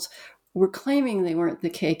Councils were claiming they weren't the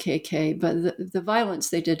KKK, but the violence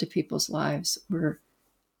they did to people's lives were,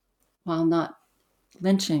 while not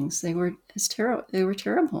lynchings, they were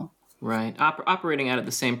terrible. Right. Operating out of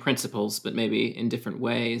the same principles, but maybe in different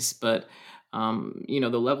ways. But,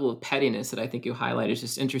 the level of pettiness that I think you highlight is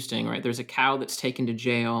just interesting, right? There's a cow that's taken to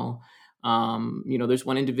jail. There's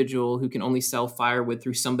one individual who can only sell firewood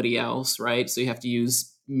through somebody else, right? So you have to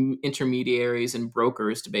use intermediaries and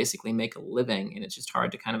brokers to basically make a living. And it's just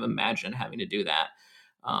hard to kind of imagine having to do that,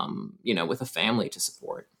 with a family to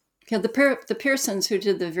support. Yeah, the Pearsons, who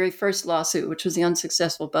did the very first lawsuit, which was the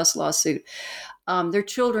unsuccessful bus lawsuit, their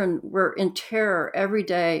children were in terror every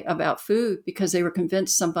day about food because they were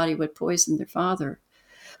convinced somebody would poison their father.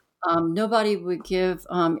 Nobody would give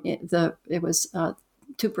it was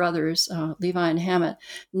two brothers, Levi and Hammett.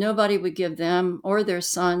 Nobody would give them or their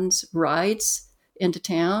sons rides into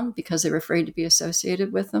town because they were afraid to be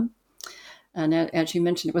associated with them. And as you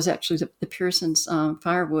mentioned, it was actually the Pearsons'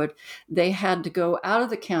 firewood. They had to go out of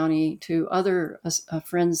the county to other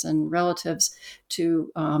friends and relatives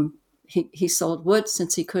to, he sold wood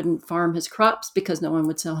since he couldn't farm his crops because no one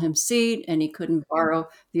would sell him seed, and he couldn't borrow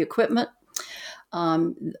the equipment.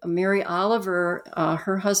 Mary Oliver,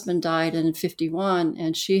 her husband died in 1951,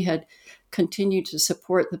 and she had continued to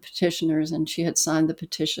support the petitioners, and she had signed the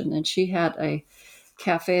petition, and she had a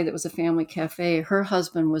cafe that was a family cafe. Her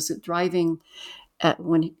husband was driving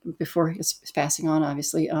before he was passing on,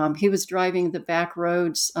 obviously. He was driving the back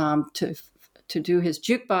roads to do his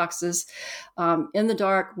jukeboxes in the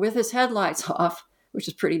dark with his headlights off, which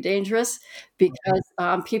is pretty dangerous because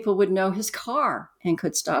people would know his car and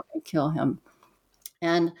could stop and kill him.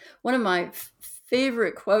 And one of my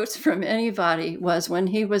favorite quotes from anybody was when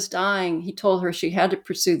he was dying, he told her she had to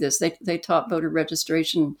pursue this. They taught voter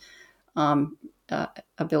registration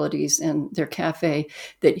abilities in their cafe,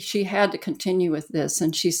 that she had to continue with this.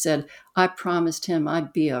 And she said, I promised him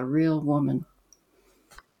I'd be a real woman.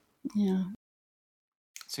 Yeah.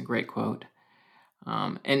 It's a great quote.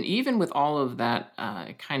 And even with all of that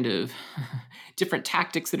kind of different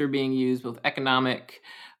tactics that are being used, both economic,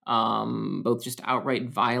 both just outright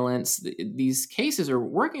violence, these cases are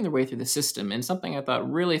working their way through the system. And something I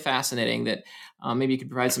thought really fascinating that maybe you could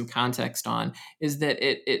provide some context on is that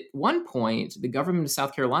at one point, the government of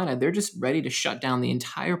South Carolina, they're just ready to shut down the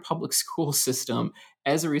entire public school system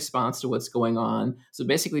as a response to what's going on. So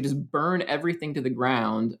basically just burn everything to the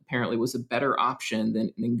ground apparently was a better option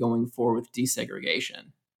than going forward with desegregation.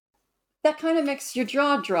 That kind of makes your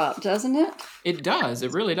jaw drop, doesn't it? It does.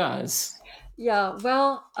 It really does. Yeah,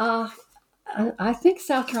 well, I think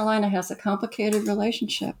South Carolina has a complicated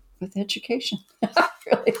relationship with education. I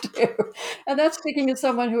really do. And that's speaking as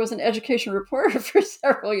someone who was an education reporter for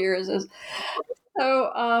several years.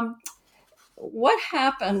 So what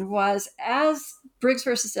happened was, as Briggs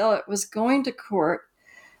versus Elliott was going to court,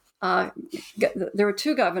 there were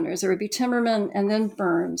two governors. There would be Timmerman and then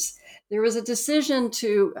Burns. There was a decision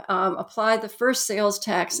to apply the first sales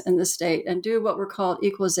tax in the state and do what were called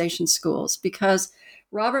equalization schools, because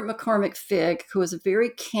Robert McCormick Figg, who was a very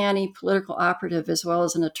canny political operative as well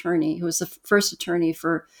as an attorney, who was the first attorney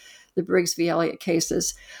for the Briggs v. Elliott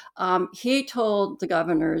cases, he told the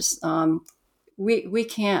governors, we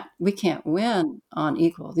can't win on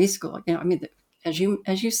equal. These schools, as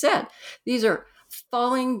you said, these are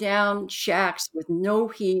falling down shacks with no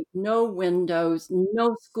heat, no windows,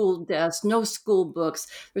 no school desks, no school books.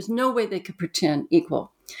 There's no way they could pretend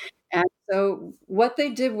equal. And so what they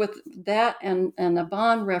did with that and a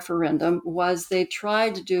bond referendum was they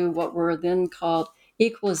tried to do what were then called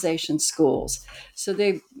equalization schools. So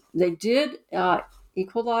they did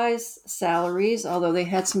equalize salaries, although they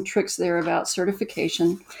had some tricks there about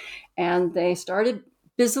certification. And they started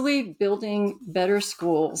busily building better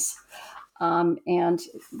schools. And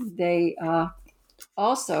they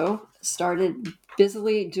also started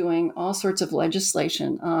busily doing all sorts of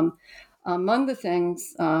legislation. Among the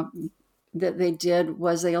things that they did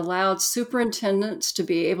was they allowed superintendents to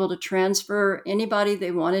be able to transfer anybody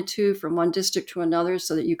they wanted to from one district to another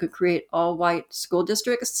so that you could create all white school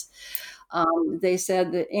districts. They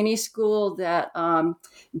said that any school that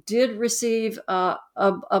did receive a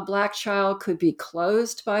Black child could be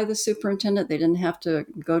closed by the superintendent. They didn't have to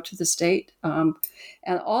go to the state. And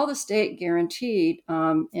all the state guaranteed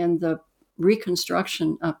in the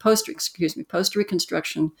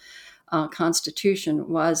post-Reconstruction Constitution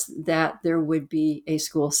was that there would be a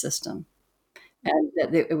school system and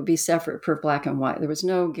that it would be separate for Black and white. There was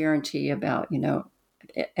no guarantee about,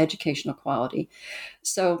 educational quality.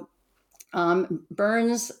 So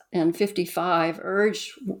Burns in 1955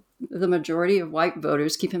 urged the majority of white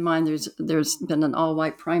voters. Keep in mind, there's been an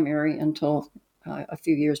all-white primary until a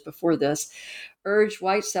few years before this. Urged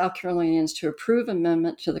white South Carolinians to approve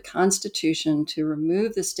amendment to the Constitution to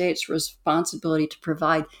remove the state's responsibility to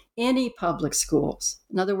provide any public schools.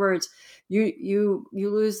 In other words, you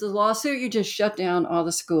lose the lawsuit, you just shut down all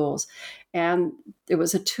the schools. And it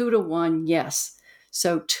was a 2-to-1 yes.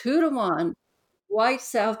 So 2-to-1. White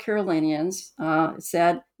South Carolinians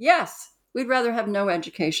said, yes, we'd rather have no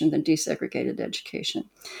education than desegregated education.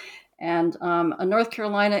 And a North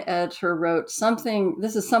Carolina editor wrote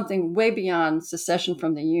this is something way beyond secession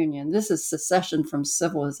from the Union. This is secession from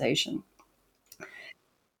civilization.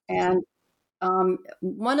 And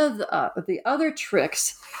one of the other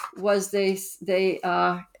tricks was they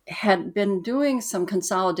had been doing some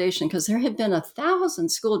consolidation because there had been 1,000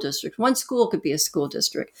 school districts. One school could be a school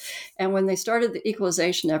district. And when they started the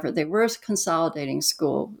equalization effort, they were consolidating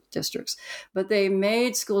school districts, but they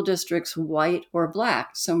made school districts white or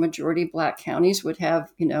Black. So majority Black counties would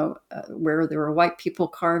have, where there were white people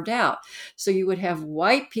carved out. So you would have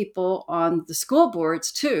white people on the school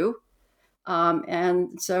boards too.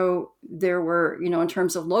 And so there were, in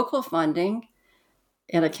terms of local funding,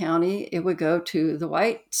 in a county, it would go to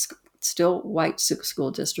the still white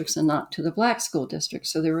school districts and not to the Black school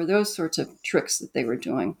districts. So there were those sorts of tricks that they were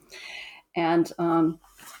doing. And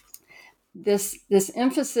this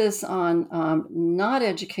emphasis on not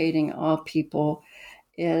educating all people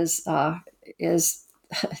is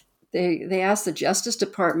they asked the Justice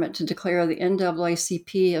Department to declare the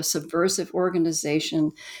NAACP a subversive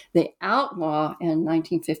organization. They outlaw in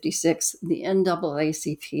 1956 the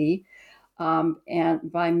NAACP.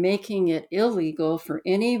 And by making it illegal for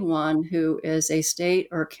anyone who is a state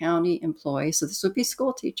or county employee, so this would be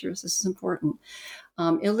school teachers, this is important,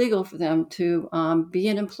 illegal for them to be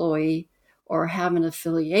an employee or have an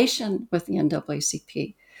affiliation with the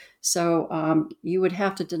NAACP. So you would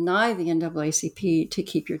have to deny the NAACP to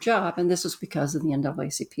keep your job, and this was because of the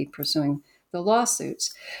NAACP pursuing the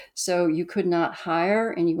lawsuits. So you could not hire,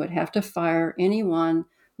 and you would have to fire anyone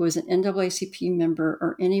who was an NAACP member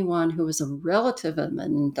or anyone who was a relative of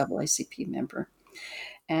an NAACP member.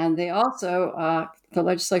 And they also, the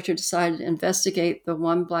legislature decided to investigate the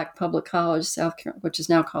one Black public college, which is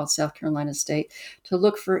now called South Carolina State, to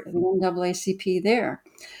look for the NAACP there.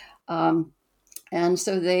 And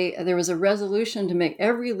so there was a resolution to make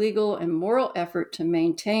every legal and moral effort to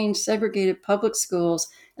maintain segregated public schools,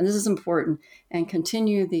 and this is important, and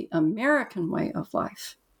continue the American way of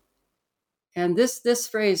life. And this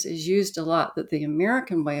phrase is used a lot, that the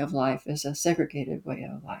American way of life is a segregated way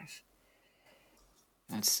of life.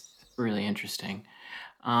 That's really interesting.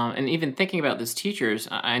 And even thinking about these teachers,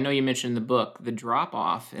 I know you mentioned in the book, the drop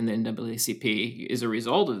off in the NAACP as a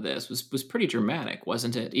result of this was pretty dramatic,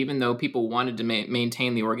 wasn't it? Even though people wanted to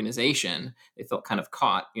maintain the organization, they felt kind of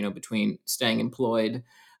caught, between staying employed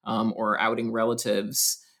or outing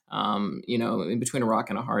relatives, in between a rock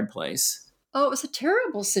and a hard place. Oh, it was a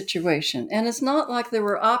terrible situation. And it's not like there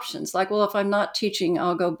were options. Like, well, if I'm not teaching,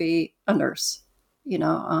 I'll go be a nurse.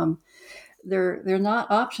 They're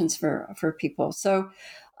not options for people. So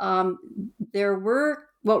there were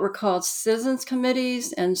what were called citizens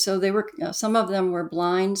committees, and so they were some of them were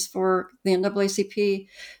blinds for the NAACP.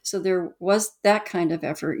 So there was that kind of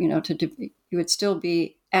effort, you would still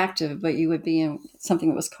be active, but you would be in something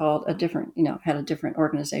that was called a different, had a different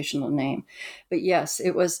organizational name. But yes,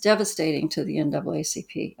 it was devastating to the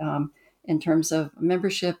NAACP in terms of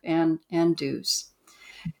membership and dues.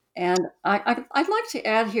 And I'd like to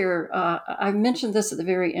add here, I mentioned this at the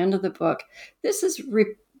very end of the book. This is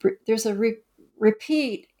there's a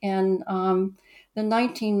repeat in the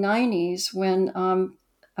 1990s when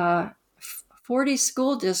 40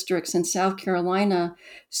 school districts in South Carolina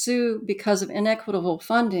sue because of inequitable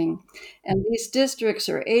funding. And these districts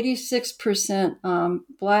are 86%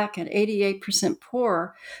 Black and 88%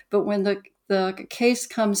 poor. But when the case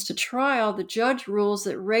comes to trial, the judge rules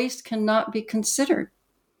that race cannot be considered.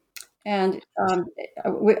 And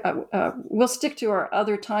we'll stick to our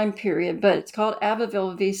other time period, but it's called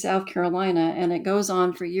Abbeville v. South Carolina, and it goes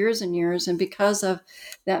on for years and years. And because of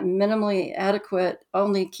that minimally adequate,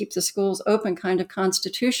 only keep the schools open kind of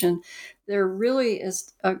constitution, there really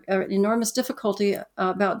is an enormous difficulty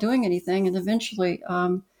about doing anything. And eventually,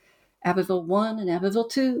 Abbeville 1 and Abbeville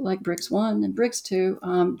 2, like Briggs 1 and Briggs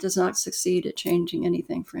 2, does not succeed at changing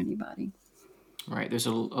anything for anybody. Right. There's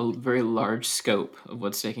a very large scope of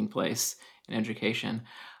what's taking place in education.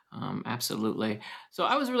 Absolutely. So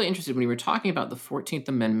I was really interested when you were talking about the 14th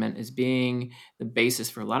Amendment as being the basis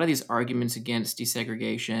for a lot of these arguments against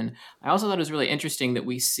desegregation. I also thought it was really interesting that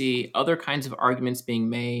we see other kinds of arguments being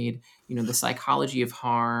made, the psychology of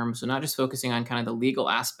harm. So not just focusing on kind of the legal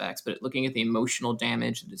aspects, but looking at the emotional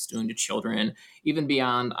damage that it's doing to children, even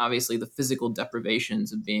beyond obviously the physical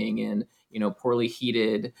deprivations of being in, poorly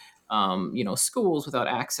heated schools without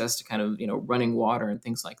access to kind of, running water and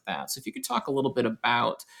things like that. So if you could talk a little bit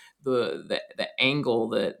about the angle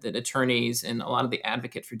that attorneys and a lot of the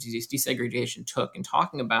advocate for desegregation took in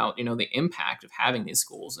talking about, the impact of having these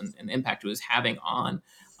schools and the impact it was having on,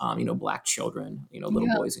 Black children,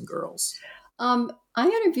 little boys and girls. I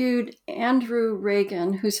interviewed Andrew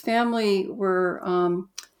Reagan, whose family were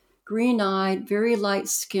green-eyed, very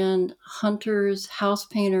light-skinned hunters, house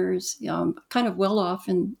painters, kind of well-off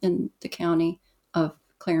in the county of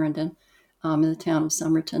Clarendon, in the town of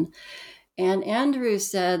Somerton. And Andrew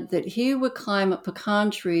said that he would climb a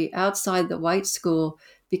pecan tree outside the white school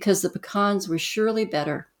because the pecans were surely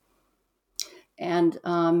better. And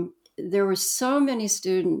there were so many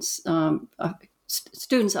students of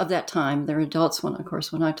that time, they're adults, when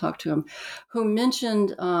I talked to them, who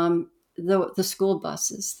mentioned the school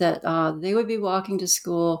buses, that they would be walking to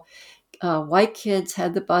school. White kids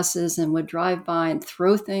had the buses and would drive by and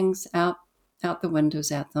throw things out the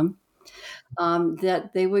windows at them.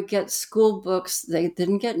 That they would get school books. They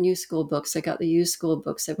didn't get new school books. They got the used school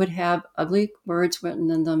books. They would have ugly words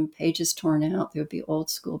written in them, pages torn out. They would be old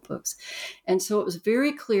school books. And so it was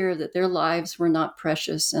very clear that their lives were not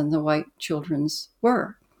precious and the white children's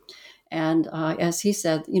were. And as he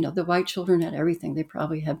said, the white children had everything. They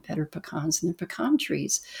probably had better pecans in their pecan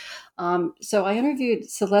trees. So I interviewed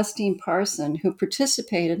Celestine Parson, who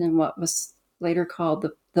participated in what was later called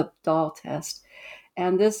the doll test.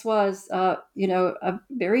 And this was, a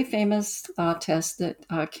very famous test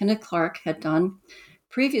that Kenneth Clark had done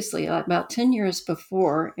previously, about 10 years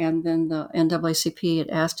before. And then the NAACP had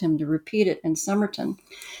asked him to repeat it in Somerton.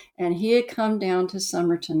 And he had come down to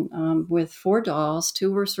Somerton with 4 dolls.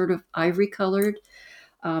 2 were sort of ivory colored.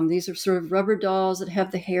 These are sort of rubber dolls that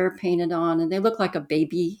have the hair painted on, and they look like a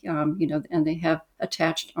baby, and they have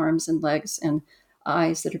attached arms and legs and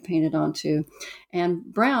eyes that are painted on too, and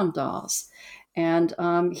brown dolls. And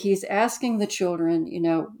he's asking the children,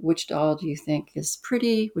 which doll do you think is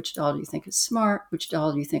pretty? Which doll do you think is smart? Which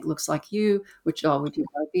doll do you think looks like you? Which doll would you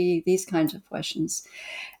want to be? These kinds of questions.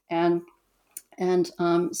 And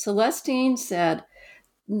Celestine said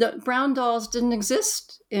the brown dolls didn't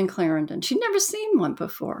exist in Clarendon. She'd never seen one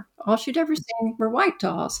before. All she'd ever seen were white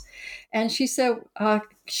dolls. And she said,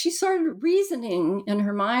 she started reasoning in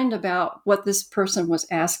her mind about what this person was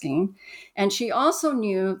asking. And she also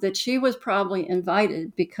knew that she was probably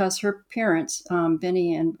invited because her parents,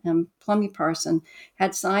 Benny and Plummy Parson,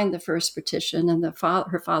 had signed the first petition, and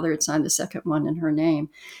her father had signed the second one in her name,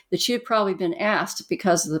 that she had probably been asked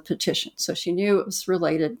because of the petition. So she knew it was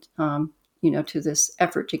related to this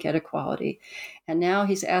effort to get equality. And now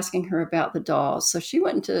he's asking her about the dolls. So she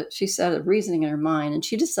said a reasoning in her mind, and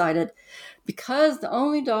she decided, because the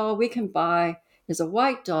only doll we can buy is a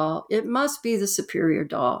white doll, it must be the superior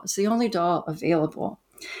doll. It's the only doll available.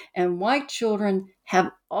 And white children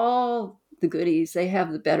have all the goodies. They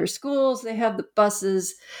have the better schools, they have the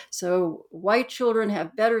buses. So white children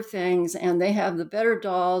have better things, and they have the better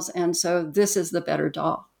dolls. And so this is the better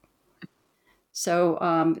doll. So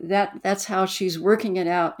that's how she's working it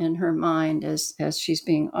out in her mind as she's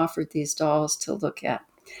being offered these dolls to look at.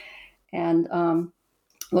 And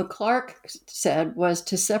what Clark said was,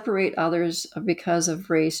 to separate others because of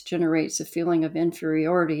race generates a feeling of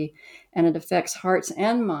inferiority, and it affects hearts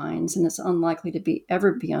and minds, and it's unlikely to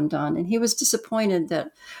ever be undone. And he was disappointed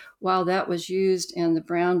that while that was used in the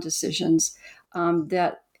Brown decisions,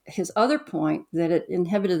 that his other point, that it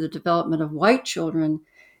inhibited the development of white children,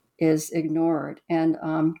 is ignored. And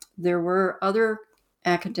there were other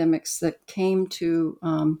academics that came to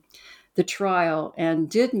the trial and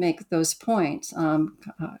did make those points.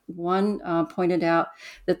 One pointed out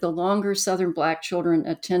that the longer Southern Black children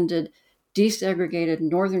attended desegregated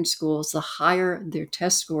Northern schools, the higher their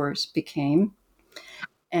test scores became.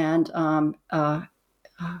 And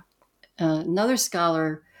another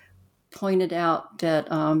scholar pointed out that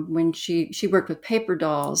when she worked with paper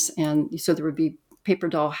dolls, and so there would be paper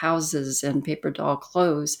doll houses and paper doll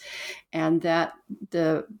clothes, and that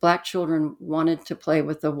the Black children wanted to play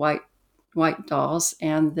with the white dolls,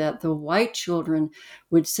 and that the white children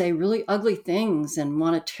would say really ugly things and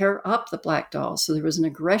want to tear up the Black dolls. So there was an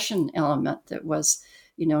aggression element that was,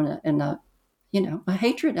 a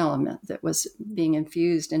hatred element that was being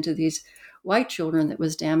infused into these white children that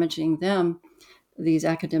was damaging them. These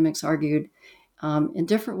academics argued in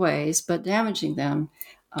different ways, but damaging them.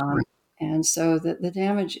 And so the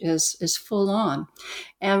damage is full on.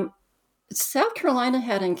 And South Carolina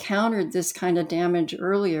had encountered this kind of damage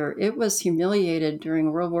earlier. It was humiliated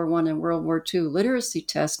during World War I and World War II literacy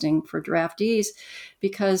testing for draftees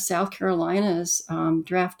because South Carolina's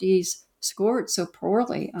draftees scored so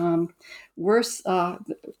poorly. Worse, the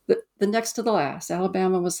next to the last.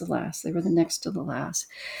 Alabama was the last. They were the next to the last.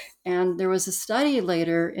 And there was a study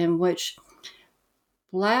later in which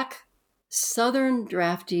Black Southern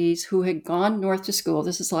draftees who had gone north to school,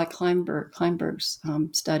 this is like Kleinberg's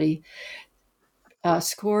study,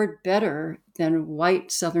 scored better than white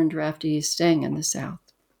Southern draftees staying in the South.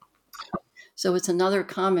 So it's another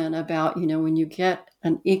comment about, when you get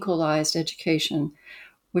an equalized education,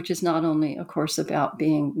 which is not only, of course, about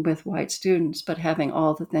being with white students, but having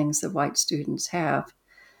all the things that white students have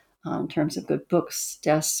in terms of good books,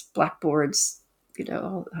 desks, blackboards,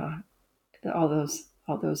 all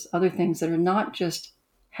those other things that are not just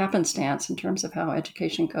happenstance in terms of how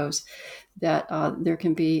education goes, that there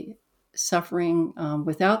can be suffering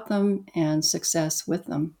without them and success with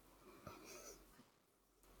them.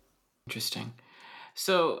 Interesting.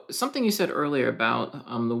 So something you said earlier about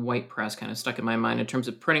the white press kind of stuck in my mind in terms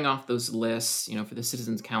of printing off those lists, for the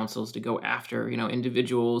citizens' councils to go after,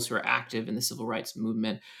 individuals who are active in the civil rights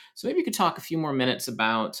movement. So maybe you could talk a few more minutes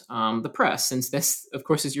about the press, since this, of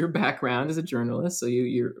course, is your background as a journalist. So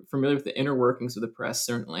you're familiar with the inner workings of the press,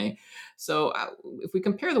 certainly. So if we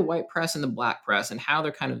compare the white press and the Black press and how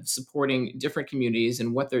they're kind of supporting different communities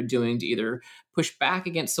and what they're doing to either push back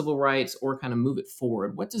against civil rights or kind of move it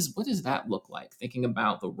forward, what does that look like, thinking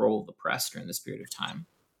about the role of the press during this period of time?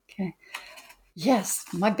 Okay. Yes,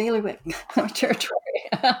 my bailiwick, my territory.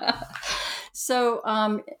 So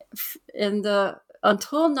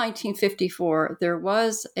until 1954, there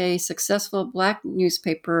was a successful Black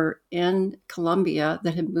newspaper in Columbia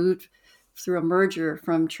that had moved through a merger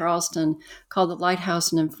from Charleston called the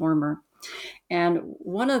Lighthouse and Informer. And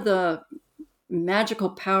one of the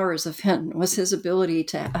magical powers of Hinton was his ability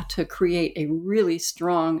to create a really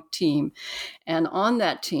strong team. And on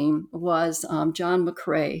that team was John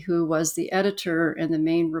McCrae, who was the editor and the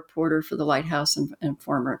main reporter for the Lighthouse and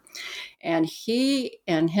Informer. And he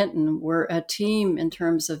and Hinton were a team in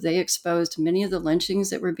terms of they exposed many of the lynchings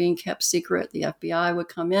that were being kept secret. The FBI would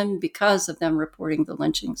come in because of them reporting the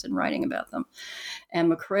lynchings and writing about them. And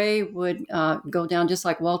McCrae would go down, just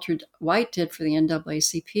like Walter White did for the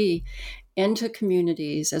NAACP, into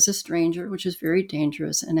communities as a stranger, which is very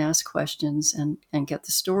dangerous, and ask questions and get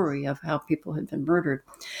the story of how people had been murdered.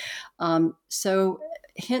 So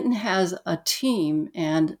Hinton has a team,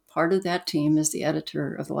 and part of that team is the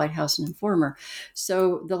editor of the Lighthouse and Informer.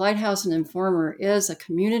 So the Lighthouse and Informer is a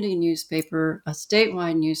community newspaper, a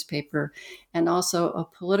statewide newspaper, and also a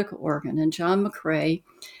political organ. And John McCrae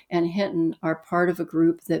and Hinton are part of a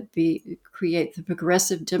group that create the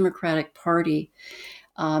Progressive Democratic Party.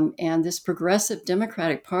 And this Progressive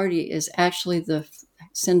Democratic Party is actually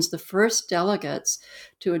sends the first delegates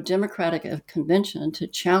to a Democratic convention to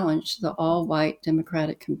challenge the all-white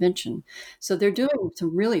Democratic convention. So they're doing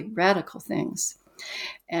some really radical things.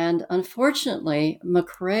 And unfortunately,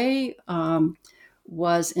 McCrae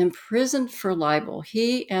was imprisoned for libel.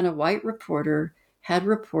 He and a white reporter had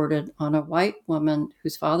reported on a white woman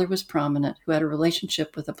whose father was prominent, who had a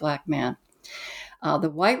relationship with a black man. The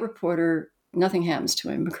white reporter, nothing happens to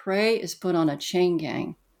him. McCrae is put on a chain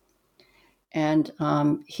gang. And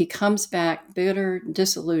he comes back bitter,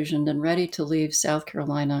 disillusioned, and ready to leave South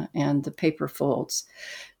Carolina, and the paper folds.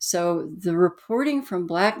 So the reporting from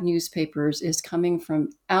Black newspapers is coming from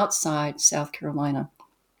outside South Carolina.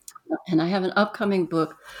 And I have an upcoming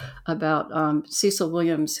book about Cecil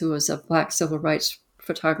Williams, who was a Black civil rights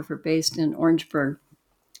photographer based in Orangeburg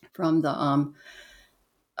from the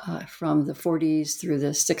 40s through the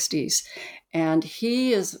 60s. And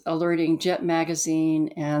he is alerting Jet Magazine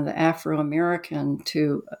and the Afro-American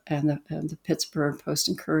and the Pittsburgh Post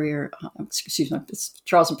and Courier, it's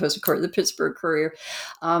Charleston Post and Courier, the Pittsburgh Courier,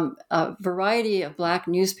 a variety of Black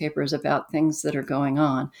newspapers about things that are going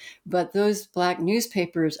on. But those Black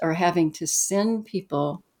newspapers are having to send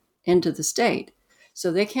people into the state.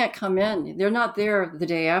 So they can't come in. They're not there the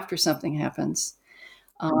day after something happens.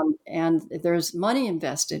 And there's money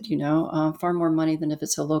invested, far more money than if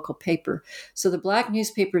it's a local paper. So the Black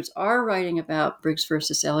newspapers are writing about Briggs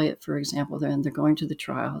versus Elliott, for example, and they're going to the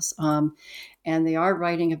trials. And they are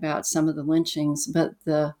writing about some of the lynchings, but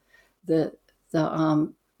the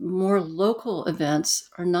more local events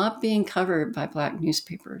are not being covered by Black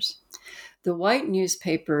newspapers. The white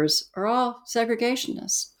newspapers are all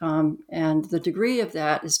segregationists, and the degree of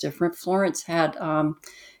that is different. Florence had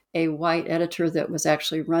a white editor that was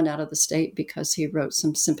actually run out of the state because he wrote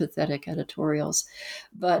some sympathetic editorials.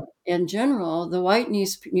 But in general, the white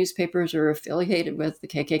newspapers are affiliated with the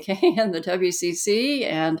KKK and the WCC,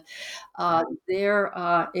 and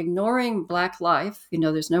they're ignoring Black life.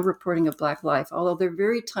 There's no reporting of Black life, although they're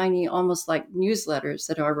very tiny, almost like newsletters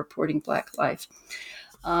that are reporting Black life.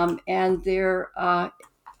 And they're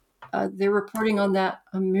reporting on that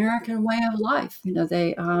American way of life.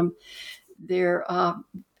 They're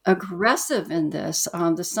aggressive in this.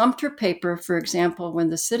 The Sumter paper, for example, when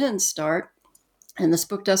the sit-ins start, and this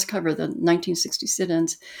book does cover the 1960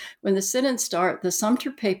 sit-ins, when the sit-ins start, the Sumter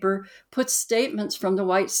paper puts statements from the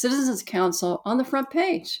White Citizens Council on the front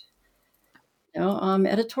page.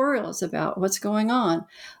 Editorials about what's going on.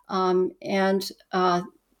 And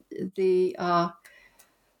the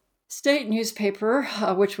state newspaper,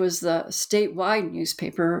 which was the statewide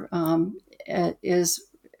newspaper, is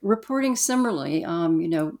reporting similarly,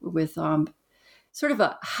 with sort of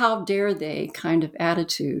a how dare they kind of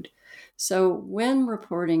attitude. So when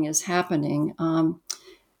reporting is happening,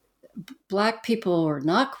 Black people are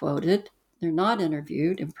not quoted. They're not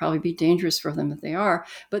interviewed. It would probably be dangerous for them if they are,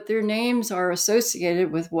 but their names are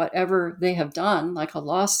associated with whatever they have done, like a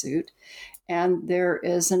lawsuit. And there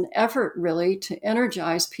is an effort really to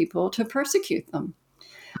energize people to persecute them.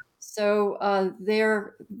 So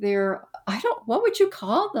what would you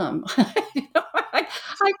call them?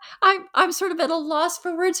 I'm sort of at a loss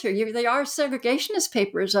for words here. They are segregationist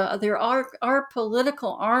papers. There are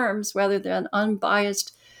political arms rather than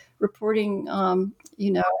unbiased reporting,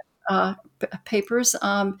 papers.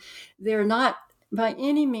 They're not by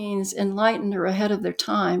any means enlightened or ahead of their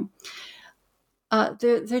time.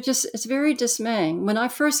 It's very dismaying. When I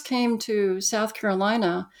first came to South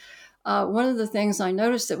Carolina, one of the things I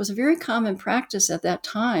noticed that was a very common practice at that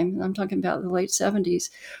time, and I'm talking about the late 70s,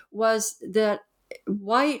 was that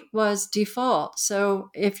white was default. So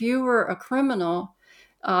if you were a criminal,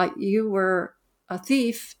 you were a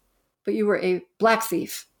thief, but you were a Black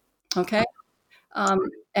thief, okay?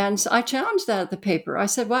 And so I challenged that at the paper. I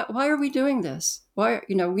said, why are we doing this? Why,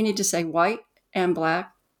 we need to say white and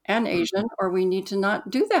Black and Asian, or we need to not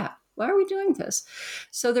do that. Why are we doing this?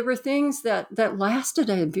 So there were things that lasted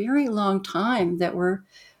a very long time that were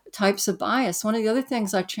types of bias. One of the other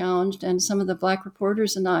things I challenged, and some of the Black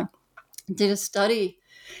reporters and I did a study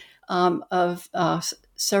of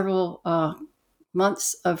several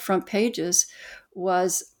months of front pages,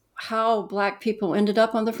 was how Black people ended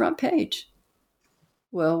up on the front page.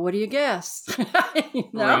 Well, what do you guess? You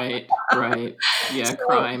know? Right. Yeah, So,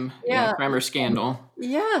 crime. Yeah, yeah, crime or scandal.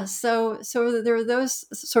 yeah. So there are those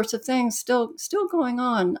sorts of things still going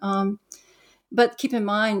on. But keep in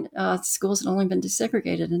mind, schools had only been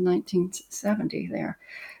desegregated in 1970 there.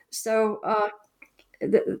 So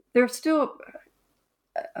there's still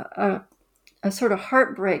a, a sort of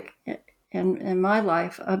heartbreak in my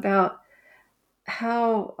life about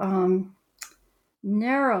how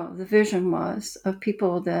narrow the vision was of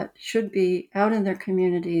people that should be out in their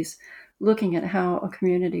communities looking at how a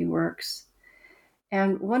community works.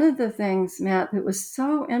 And one of the things, Matt, that was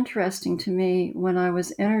so interesting to me when I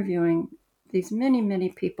was interviewing these many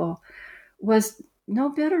people was no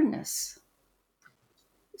bitterness.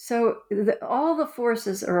 So all the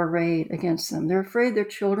forces are arrayed against them. They're afraid their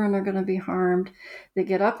children are going to be harmed. They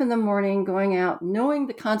get up in the morning, going out, knowing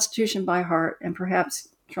the Constitution by heart, and perhaps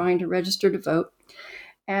trying to register to vote.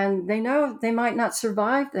 And they know they might not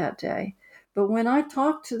survive that day. But when I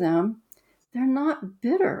talk to them, they're not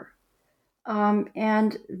bitter.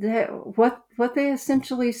 And what they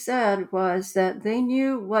essentially said was that they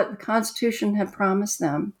knew what the Constitution had promised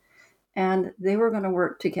them, and they were going to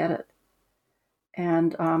work to get it.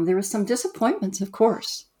 And there was some disappointments, of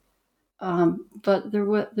course, but there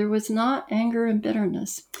was not anger and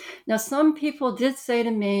bitterness. Now, some people did say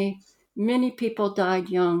to me, many people died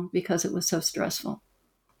young because it was so stressful.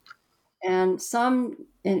 And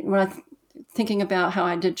when I'm thinking about how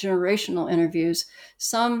I did generational interviews,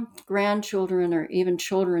 some grandchildren or even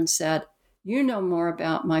children said, you know more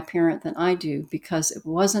about my parent than I do because it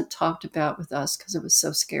wasn't talked about with us because it was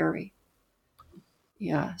so scary.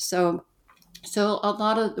 Yeah. So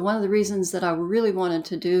one of the reasons that I really wanted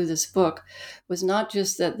to do this book was not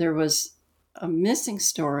just that there was a missing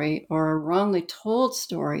story or a wrongly told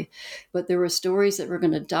story, but there were stories that were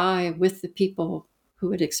going to die with the people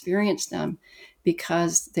who had experienced them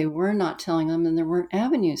because they were not telling them and there weren't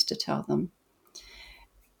avenues to tell them.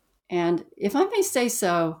 And if I may say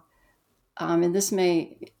so, and this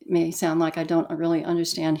may sound like I don't really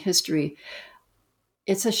understand history,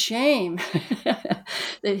 it's a shame that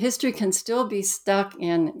history can still be stuck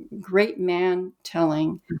in great man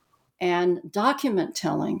telling and document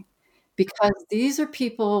telling, because these are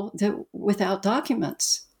people that without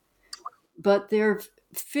documents, but they're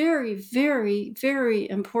very, very, very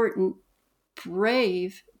important,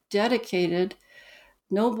 brave, dedicated,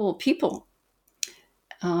 noble people.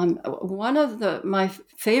 One of my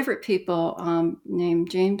favorite people, named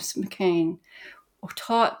James McCain,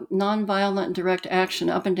 taught nonviolent direct action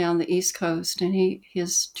up and down the East Coast. And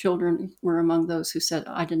his children were among those who said,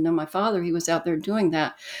 I didn't know my father. He was out there doing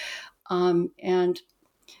that. And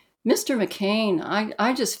Mr. McCain,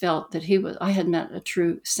 I just felt that I had met a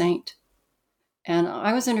true saint. And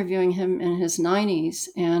I was interviewing him in his 90s,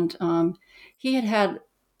 and he had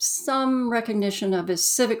some recognition of his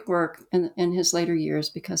civic work in his later years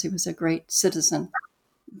because he was a great citizen.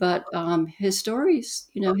 But his stories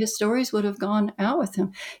would have gone out with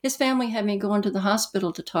him. His family had me go into the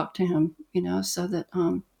hospital to talk to him, so that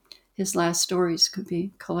his last stories could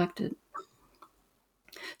be collected.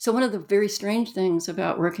 So one of the very strange things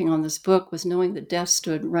about working on this book was knowing that death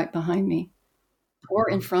stood right behind me or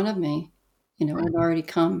in front of me, it had already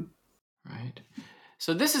come. Right.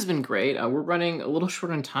 So this has been great. We're running a little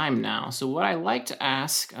short on time now. So what I like to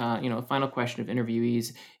ask, a final question of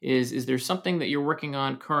interviewees is there something that you're working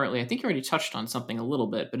on currently? I think you already touched on something a little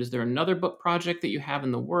bit, but is there another book project that you have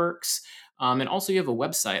in the works? And also you have a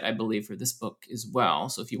website, I believe, for this book as well.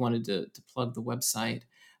 So if you wanted to plug the website,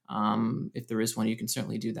 if there is one, you can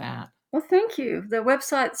certainly do that. Well, thank you. The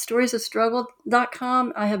website,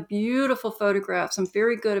 storiesofstruggle.com, I have beautiful photographs. I'm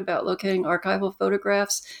very good about locating archival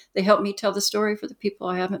photographs. They help me tell the story for the people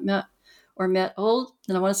I haven't met or met old,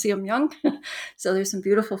 and I want to see them young. So there's some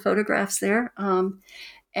beautiful photographs there.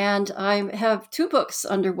 And I have 2 books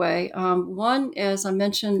underway. One, as I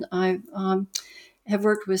mentioned, I have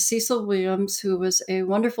worked with Cecil Williams, who was a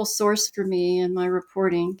wonderful source for me in my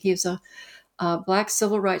reporting. He's a Black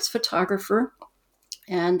civil rights photographer.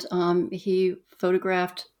 And he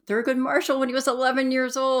photographed Thurgood Marshall when he was 11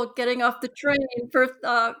 years old, getting off the train for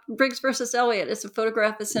Briggs versus Elliott. It's a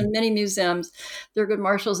photograph that's in many museums. Thurgood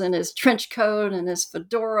Marshall's in his trench coat and his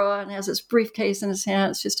fedora and has his briefcase in his hand.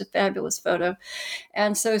 It's just a fabulous photo.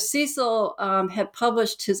 And so Cecil had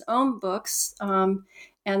published his own books, and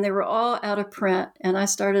they were all out of print. And I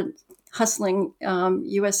started hustling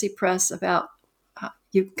USC Press about,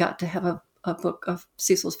 you've got to have a book of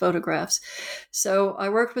Cecil's photographs. So I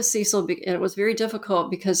worked with Cecil, and it was very difficult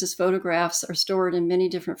because his photographs are stored in many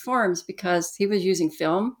different forms because he was using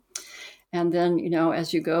film And then,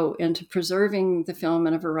 as you go into preserving the film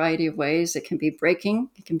in a variety of ways, it can be breaking,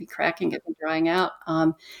 it can be cracking, it can be drying out.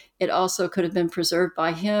 It also could have been preserved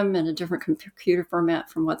by him in a different computer format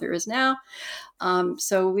from what there is now.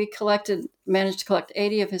 So we managed to collect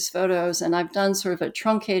 80 of his photos, and I've done sort of a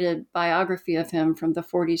truncated biography of him from the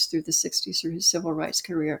 40s through the 60s through his civil rights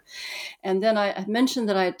career. And then I mentioned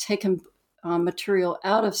that I had taken material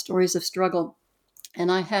out of Stories of Struggle, and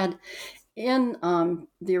I had in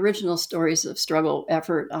the original Stories of Struggle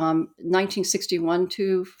effort, 1961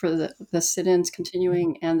 too, for the sit-ins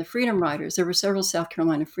continuing, and the Freedom Riders. There were several South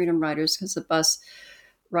Carolina Freedom Riders because the bus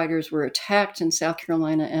riders were attacked in South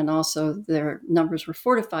Carolina, and also their numbers were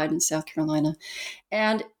fortified in South Carolina.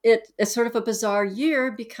 And it's sort of a bizarre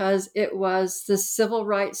year because it was the Civil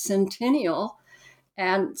Rights Centennial,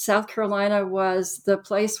 and South Carolina was the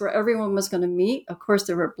place where everyone was going to meet. Of course,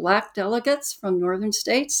 there were Black delegates from northern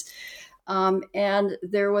states. And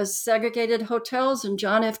there was segregated hotels, and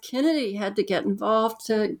John F. Kennedy had to get involved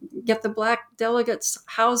to get the Black delegates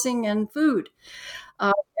housing and food.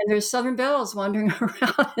 And there's Southern belles wandering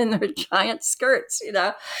around in their giant skirts,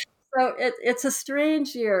 So it's a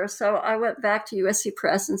strange year. So I went back to USC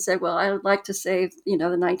Press and said, well, I would like to save, the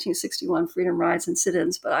 1961 Freedom Rides and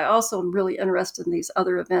sit-ins, but I also am really interested in these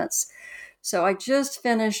other events. So I just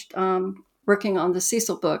finished working on the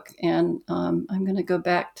Cecil book, and I'm going to go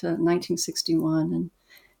back to 1961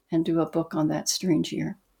 and do a book on that strange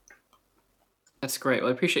year. That's great. Well,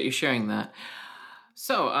 I appreciate you sharing that.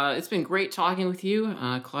 So it's been great talking with you,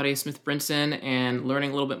 Claudia Smith Brinson, and learning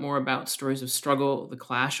a little bit more about Stories of Struggle, the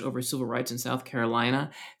clash over civil rights in South Carolina.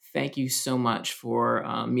 Thank you so much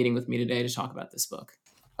for meeting with me today to talk about this book.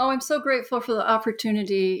 Oh, I'm so grateful for the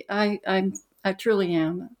opportunity. I truly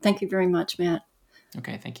am. Thank you very much, Matt.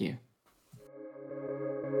 Okay, thank you.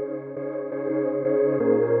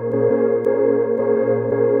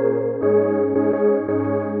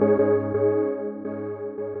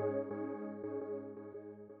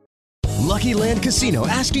 Lucky Land Casino,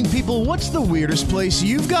 asking people, what's the weirdest place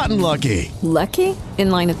you've gotten lucky? Lucky? In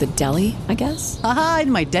line at the deli, I guess? Aha,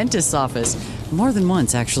 in my dentist's office. More than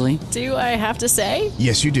once, actually. Do I have to say?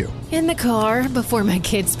 Yes, you do. In the car before my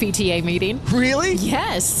kids' PTA meeting. Really?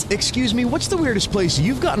 Yes. Excuse me, what's the weirdest place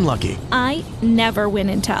you've gotten lucky? I never win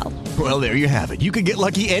and tell. Well, there you have it. You can get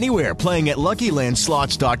lucky anywhere, playing at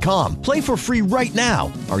LuckyLandSlots.com. Play for free right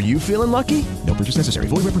now. Are you feeling lucky? No purchase necessary.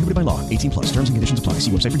 Void where prohibited by law. 18+. Terms and conditions apply.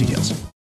 See website for details.